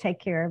able to take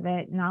care of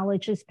it.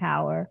 Knowledge is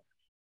power.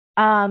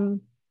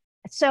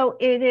 So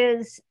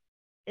it's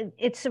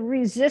a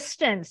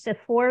resistance to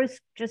 4s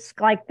just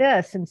like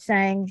this, and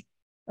saying,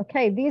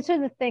 okay, these are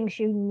the things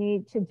you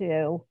need to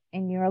do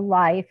in your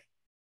life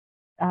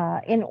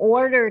in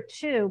order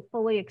to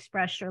fully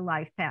express your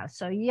life path.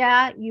 So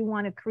yeah, you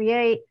want to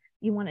create,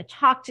 you want to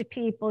talk to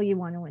people, you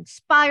want to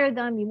inspire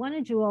them, you want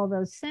to do all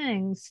those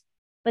things,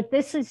 but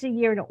this is a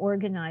year to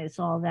organize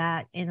all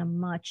that in a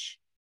much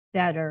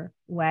better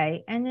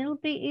way, and it'll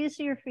be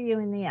easier for you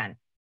in the end.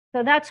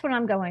 So that's what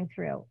I'm going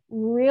through.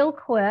 Real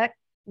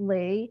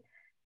quickly,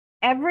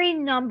 every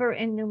number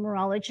in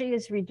numerology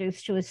is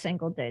reduced to a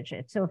single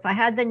digit. So if I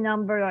had the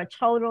number, a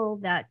total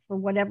that for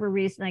whatever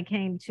reason I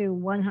came to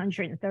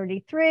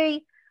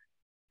 133,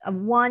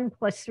 1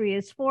 plus 3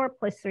 is 4,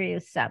 plus 3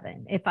 is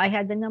 7. If I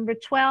had the number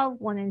 12,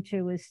 1 and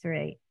 2 is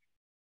 3.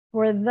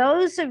 For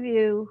those of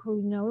you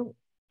who know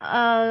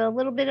a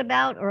little bit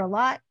about, or a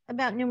lot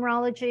about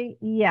numerology,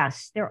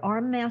 yes, there are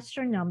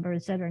master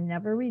numbers that are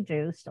never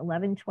reduced: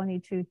 11,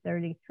 22,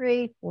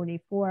 33,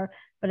 44,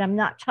 but I'm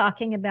not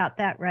talking about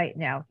that right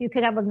now. You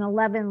could have an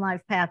 11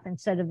 life path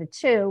instead of a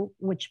 2,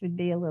 which would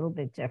be a little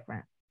bit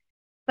different.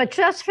 But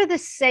just for the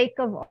sake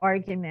of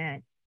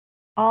argument,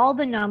 all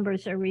the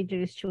numbers are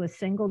reduced to a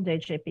single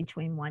digit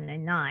between 1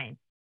 and 9.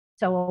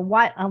 So a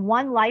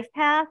 1 life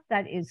path,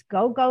 that is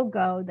go, go,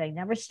 go. They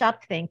never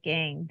stop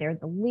thinking. They're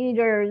the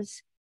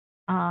leaders.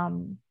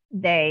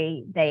 They're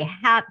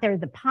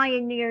the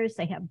pioneers.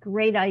 They have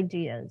great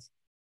ideas.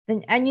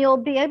 And you'll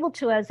be able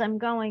to, as I'm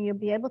going, you'll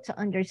be able to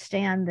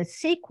understand the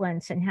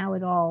sequence and how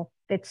it all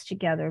fits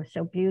together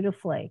so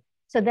beautifully.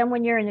 So then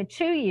when you're in a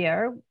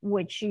 2-year,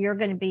 which you're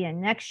going to be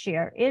in next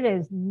year, it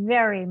is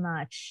very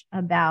much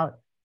about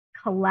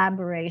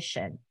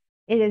collaboration.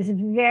 It is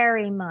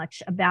very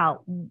much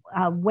about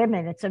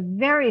women. It's a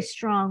very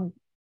strong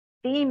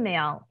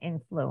female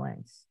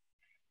influence.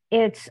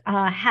 It's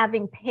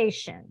having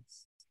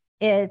patience.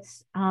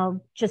 It's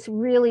just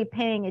really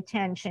paying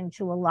attention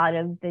to a lot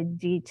of the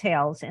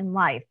details in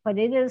life, but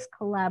it is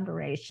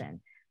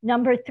collaboration.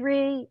 Number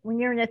 3, when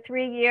you're in a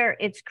 3-year,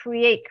 it's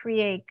create,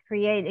 create,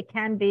 create. It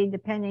can be,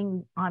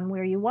 depending on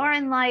where you are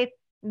in life,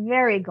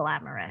 very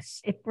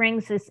glamorous. It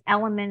brings this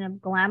element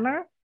of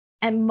glamour.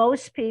 And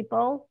most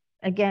people,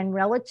 again,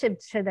 relative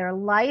to their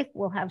life,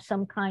 will have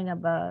some kind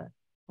of a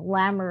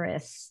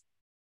glamorous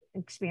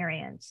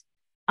experience.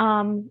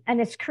 And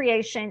it's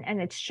creation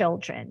and it's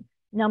children.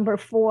 Number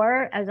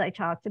 4, as I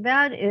talked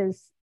about,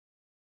 is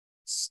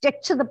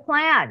stick to the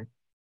plan.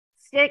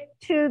 Stick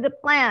to the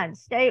plan.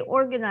 Stay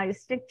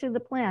organized. Stick to the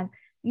plan.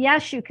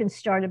 Yes, you can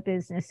start a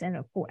business in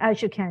a 4,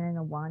 as you can in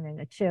a 1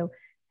 and a 2.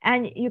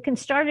 And you can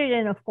start it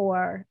in a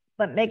 4,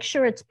 but make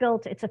sure it's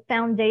built. It's a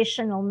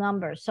foundational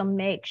number. So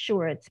make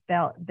sure it's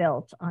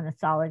built on a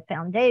solid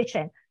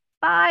foundation.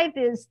 5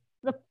 is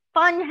the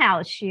fun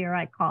house year,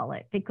 I call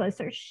it, because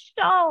there's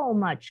so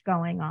much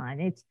going on.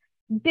 It's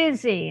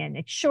busy and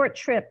it's short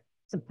trip,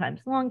 sometimes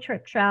long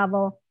trip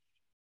travel.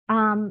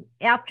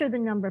 After the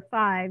number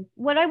 5,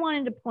 what I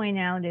wanted to point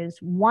out is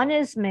 1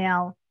 is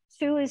male,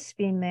 2 is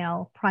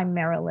female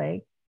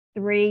primarily,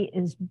 3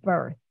 is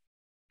birth.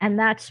 And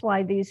that's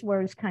why these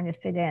words kind of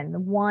fit in. The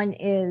 1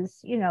 is,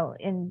 you know,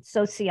 in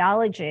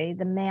sociology,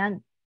 the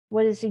man,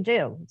 what does he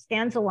do? He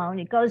stands alone.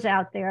 He goes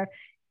out there.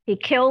 He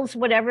kills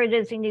whatever it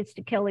is he needs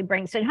to kill. He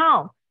brings it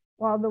home.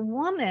 While the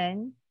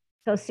woman,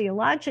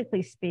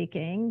 sociologically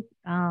speaking,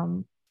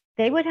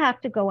 they would have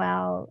to go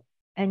out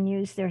and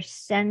use their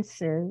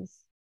senses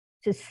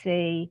to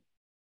see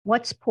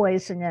what's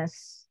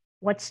poisonous,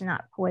 what's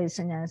not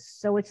poisonous.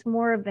 So it's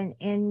more of an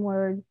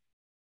inward,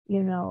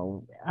 you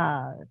know,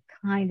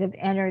 kind of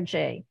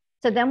energy.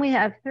 So then we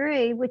have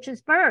 3, which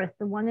is birth.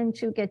 The 1 and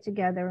 2 get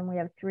together, and we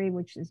have 3,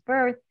 which is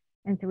birth,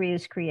 and 3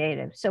 is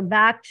creative. So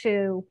back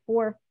to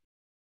 4,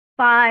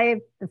 5,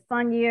 the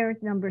fun year.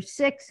 Number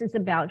 6 is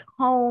about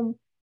home,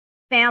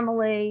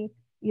 family.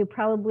 You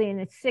probably in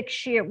a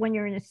 6 year, when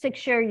you're in a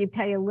 6 year, you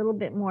pay a little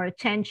bit more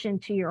attention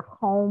to your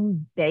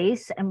home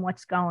base and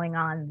what's going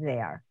on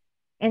there.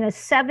 In a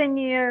 7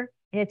 year,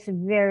 it's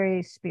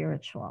very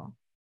spiritual.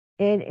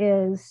 It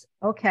is,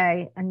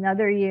 okay,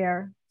 another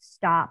year,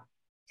 stop,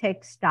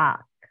 take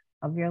stock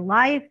of your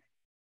life,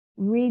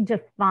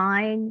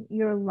 redefine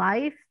your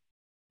life.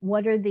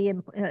 What are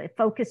the,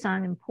 focus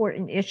on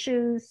important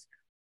issues.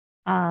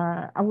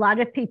 A lot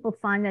of people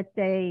find that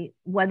they,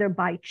 whether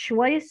by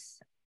choice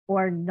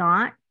or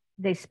not,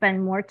 they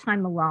spend more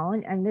time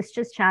alone. And this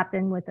just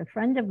happened with a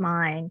friend of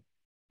mine,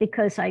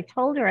 because I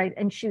told her,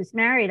 and she was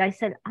married. I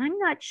said, I'm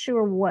not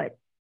sure what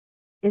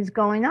is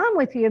going on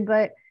with you,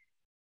 but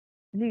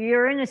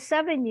you're in a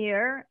 7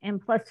 year,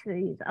 and plus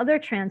these other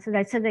transits.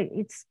 I said that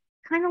it's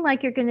kind of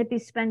like you're going to be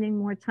spending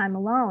more time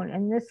alone.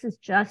 And this is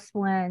just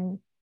when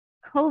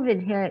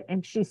COVID hit.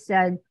 And she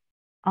said,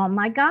 oh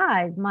my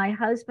God, my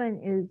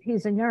husband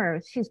he's a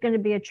nurse. He's going to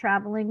be a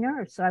traveling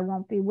nurse, so I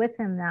won't be with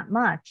him that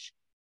much.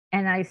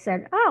 And I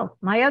said, oh,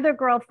 my other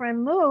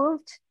girlfriend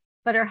moved,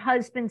 but her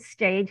husband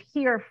stayed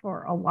here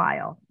for a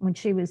while when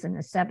she was in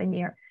the 7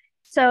 year.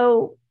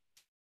 So,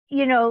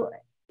 you know,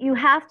 you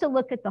have to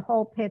look at the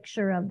whole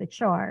picture of the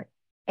chart.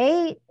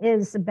 8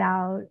 is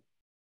about,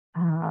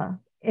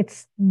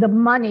 it's the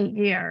money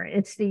year.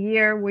 It's the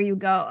year where you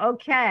go,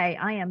 okay,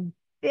 I am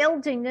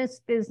building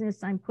this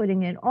business. I'm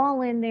putting it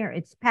all in there.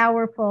 It's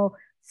powerful.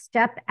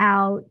 Step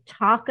out,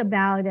 talk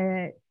about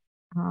it.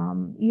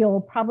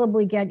 You'll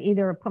probably get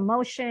either a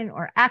promotion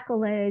or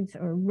accolades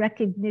or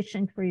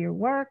recognition for your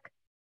work.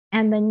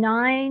 And the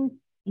 9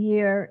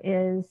 year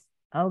is,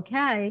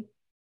 okay,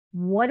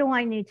 what do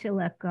I need to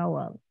let go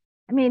of?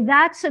 I mean,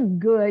 that's a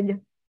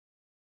good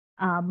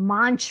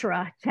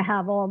mantra to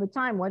have all the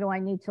time. What do I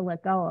need to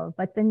let go of?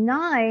 But the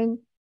 9,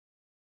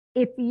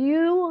 if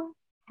you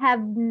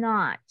have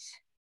not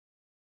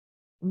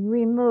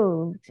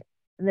removed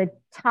the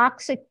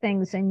toxic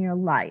things in your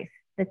life,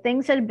 the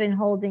things that have been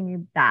holding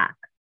you back,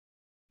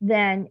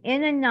 then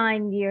in a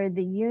 9 year,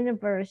 the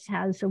universe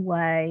has a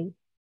way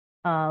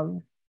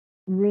of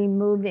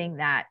removing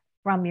that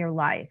from your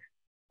life,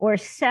 or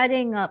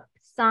setting up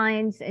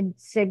signs and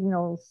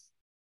signals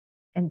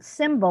and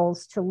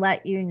symbols to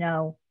let you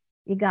know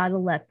you got to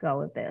let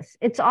go of this.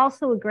 It's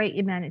also a great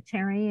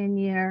humanitarian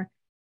year.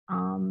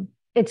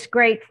 It's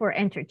great for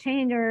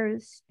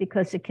entertainers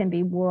because it can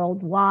be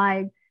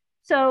worldwide.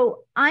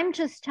 So I'm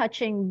just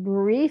touching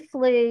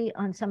briefly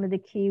on some of the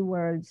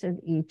keywords of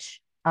each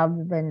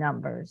of the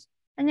numbers.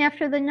 And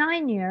after the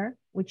 9 year,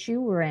 which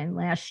you were in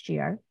last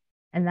year,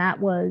 and that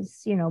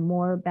was, you know,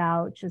 more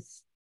about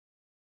just,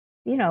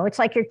 you know, it's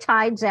like your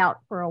tide's out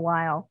for a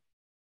while.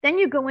 Then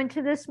you go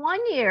into this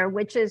 1 year,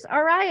 which is,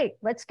 all right,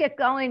 let's get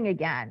going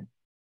again.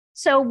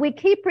 So we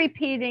keep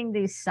repeating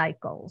these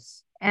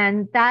cycles.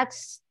 And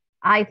that's,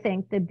 I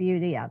think, the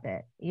beauty of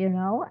it, you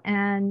know,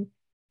 and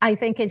I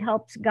think it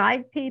helps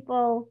guide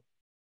people.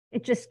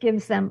 It just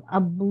gives them a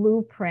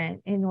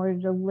blueprint in order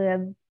to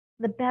live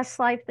the best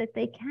life that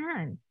they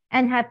can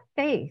and have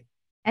faith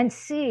and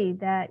see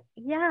that,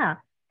 yeah,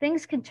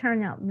 things can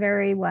turn out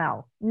very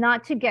well,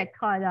 not to get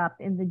caught up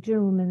in the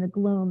doom and the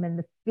gloom and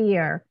the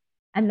fear.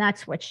 And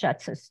that's what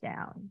shuts us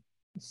down.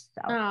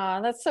 So. Oh,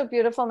 that's so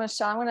beautiful,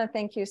 Michele. I want to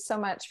thank you so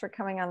much for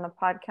coming on the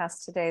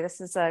podcast today. This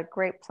is a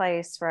great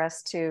place for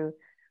us to,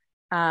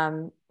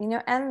 you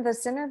know, end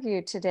this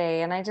interview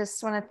today. And I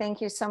just want to thank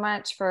you so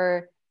much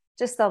for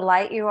just the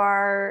light you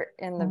are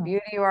and the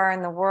beauty you are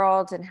in the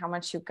world and how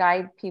much you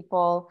guide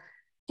people.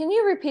 Can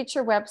you repeat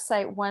your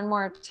website one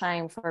more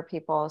time for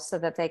people so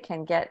that they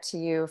can get to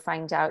you,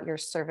 find out your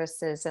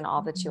services and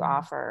all that you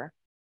offer?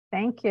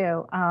 Thank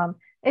you.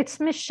 It's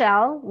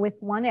Michele with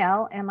one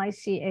L,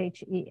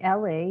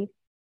 Michele,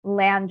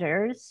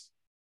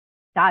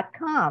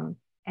 Landers.com.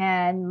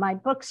 And my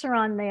books are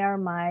on there.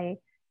 My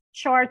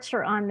charts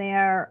are on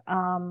there.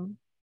 I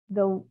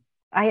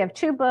have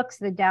 2 books,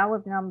 The Tao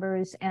of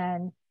Numbers,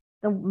 and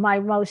my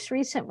most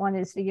recent one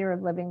is The Year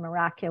of Living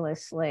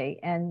Miraculously.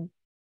 And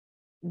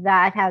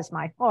that has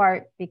my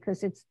heart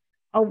because it's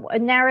a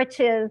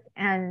narrative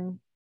and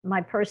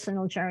my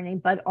personal journey,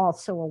 but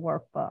also a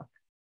workbook.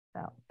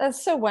 So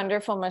that's so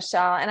wonderful,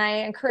 Michele. And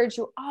I encourage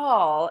you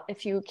all,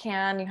 if you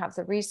can, you have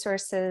the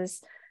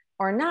resources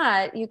or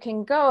not, you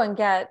can go and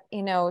get,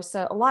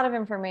 so a lot of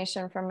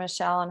information from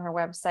Michele on her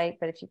website,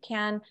 but if you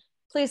can,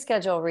 please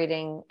schedule a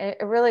reading. It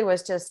really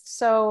was just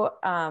so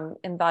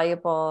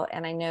invaluable.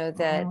 And I know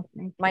that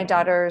my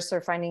daughters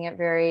are finding it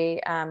very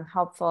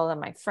helpful,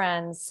 and my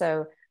friends.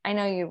 So I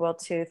know you will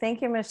too.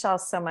 Thank you, Michele,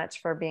 so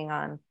much for being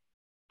on.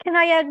 Can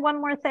I add one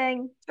more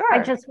thing? Sure.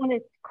 I just want to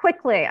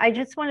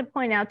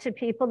point out to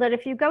people that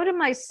if you go to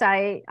my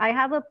site, I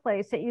have a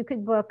place that you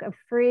could book a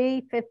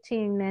free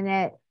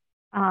 15-minute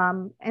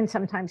and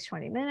sometimes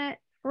 20-minute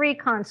free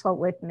consult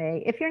with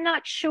me. If you're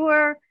not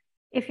sure,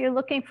 if you're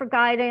looking for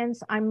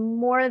guidance, I'm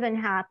more than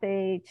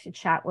happy to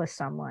chat with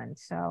someone.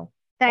 So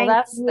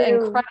that's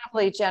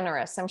incredibly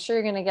generous. I'm sure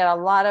you're going to get a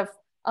lot of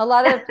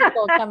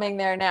people coming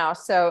there now.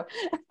 So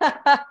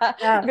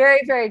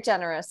very, very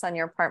generous on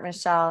your part,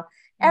 Michele.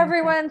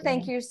 Everyone,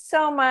 thank you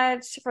so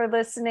much for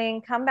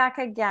listening. Come back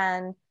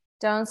again.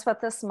 Don't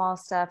sweat the small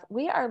stuff.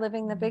 We are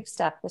living the big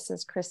stuff. This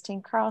is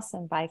Kristine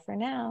Carlson. Bye for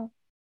now.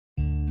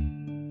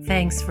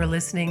 Thanks for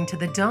listening to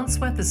the Don't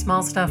Sweat the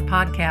Small Stuff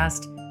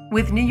podcast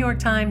with New York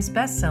Times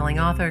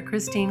bestselling author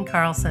Kristine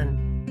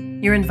Carlson.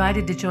 You're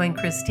invited to join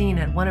Kristine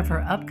at one of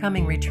her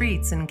upcoming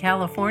retreats in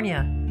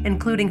California,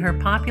 including her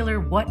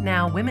popular What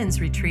Now Women's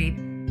Retreat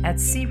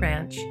at Sea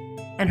Ranch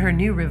and her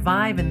new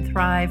Revive and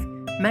Thrive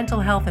Mental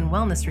Health and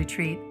Wellness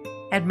Retreat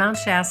at Mount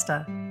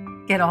Shasta.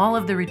 Get all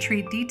of the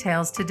retreat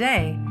details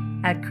today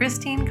at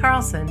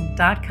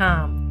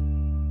KristineCarlson.com.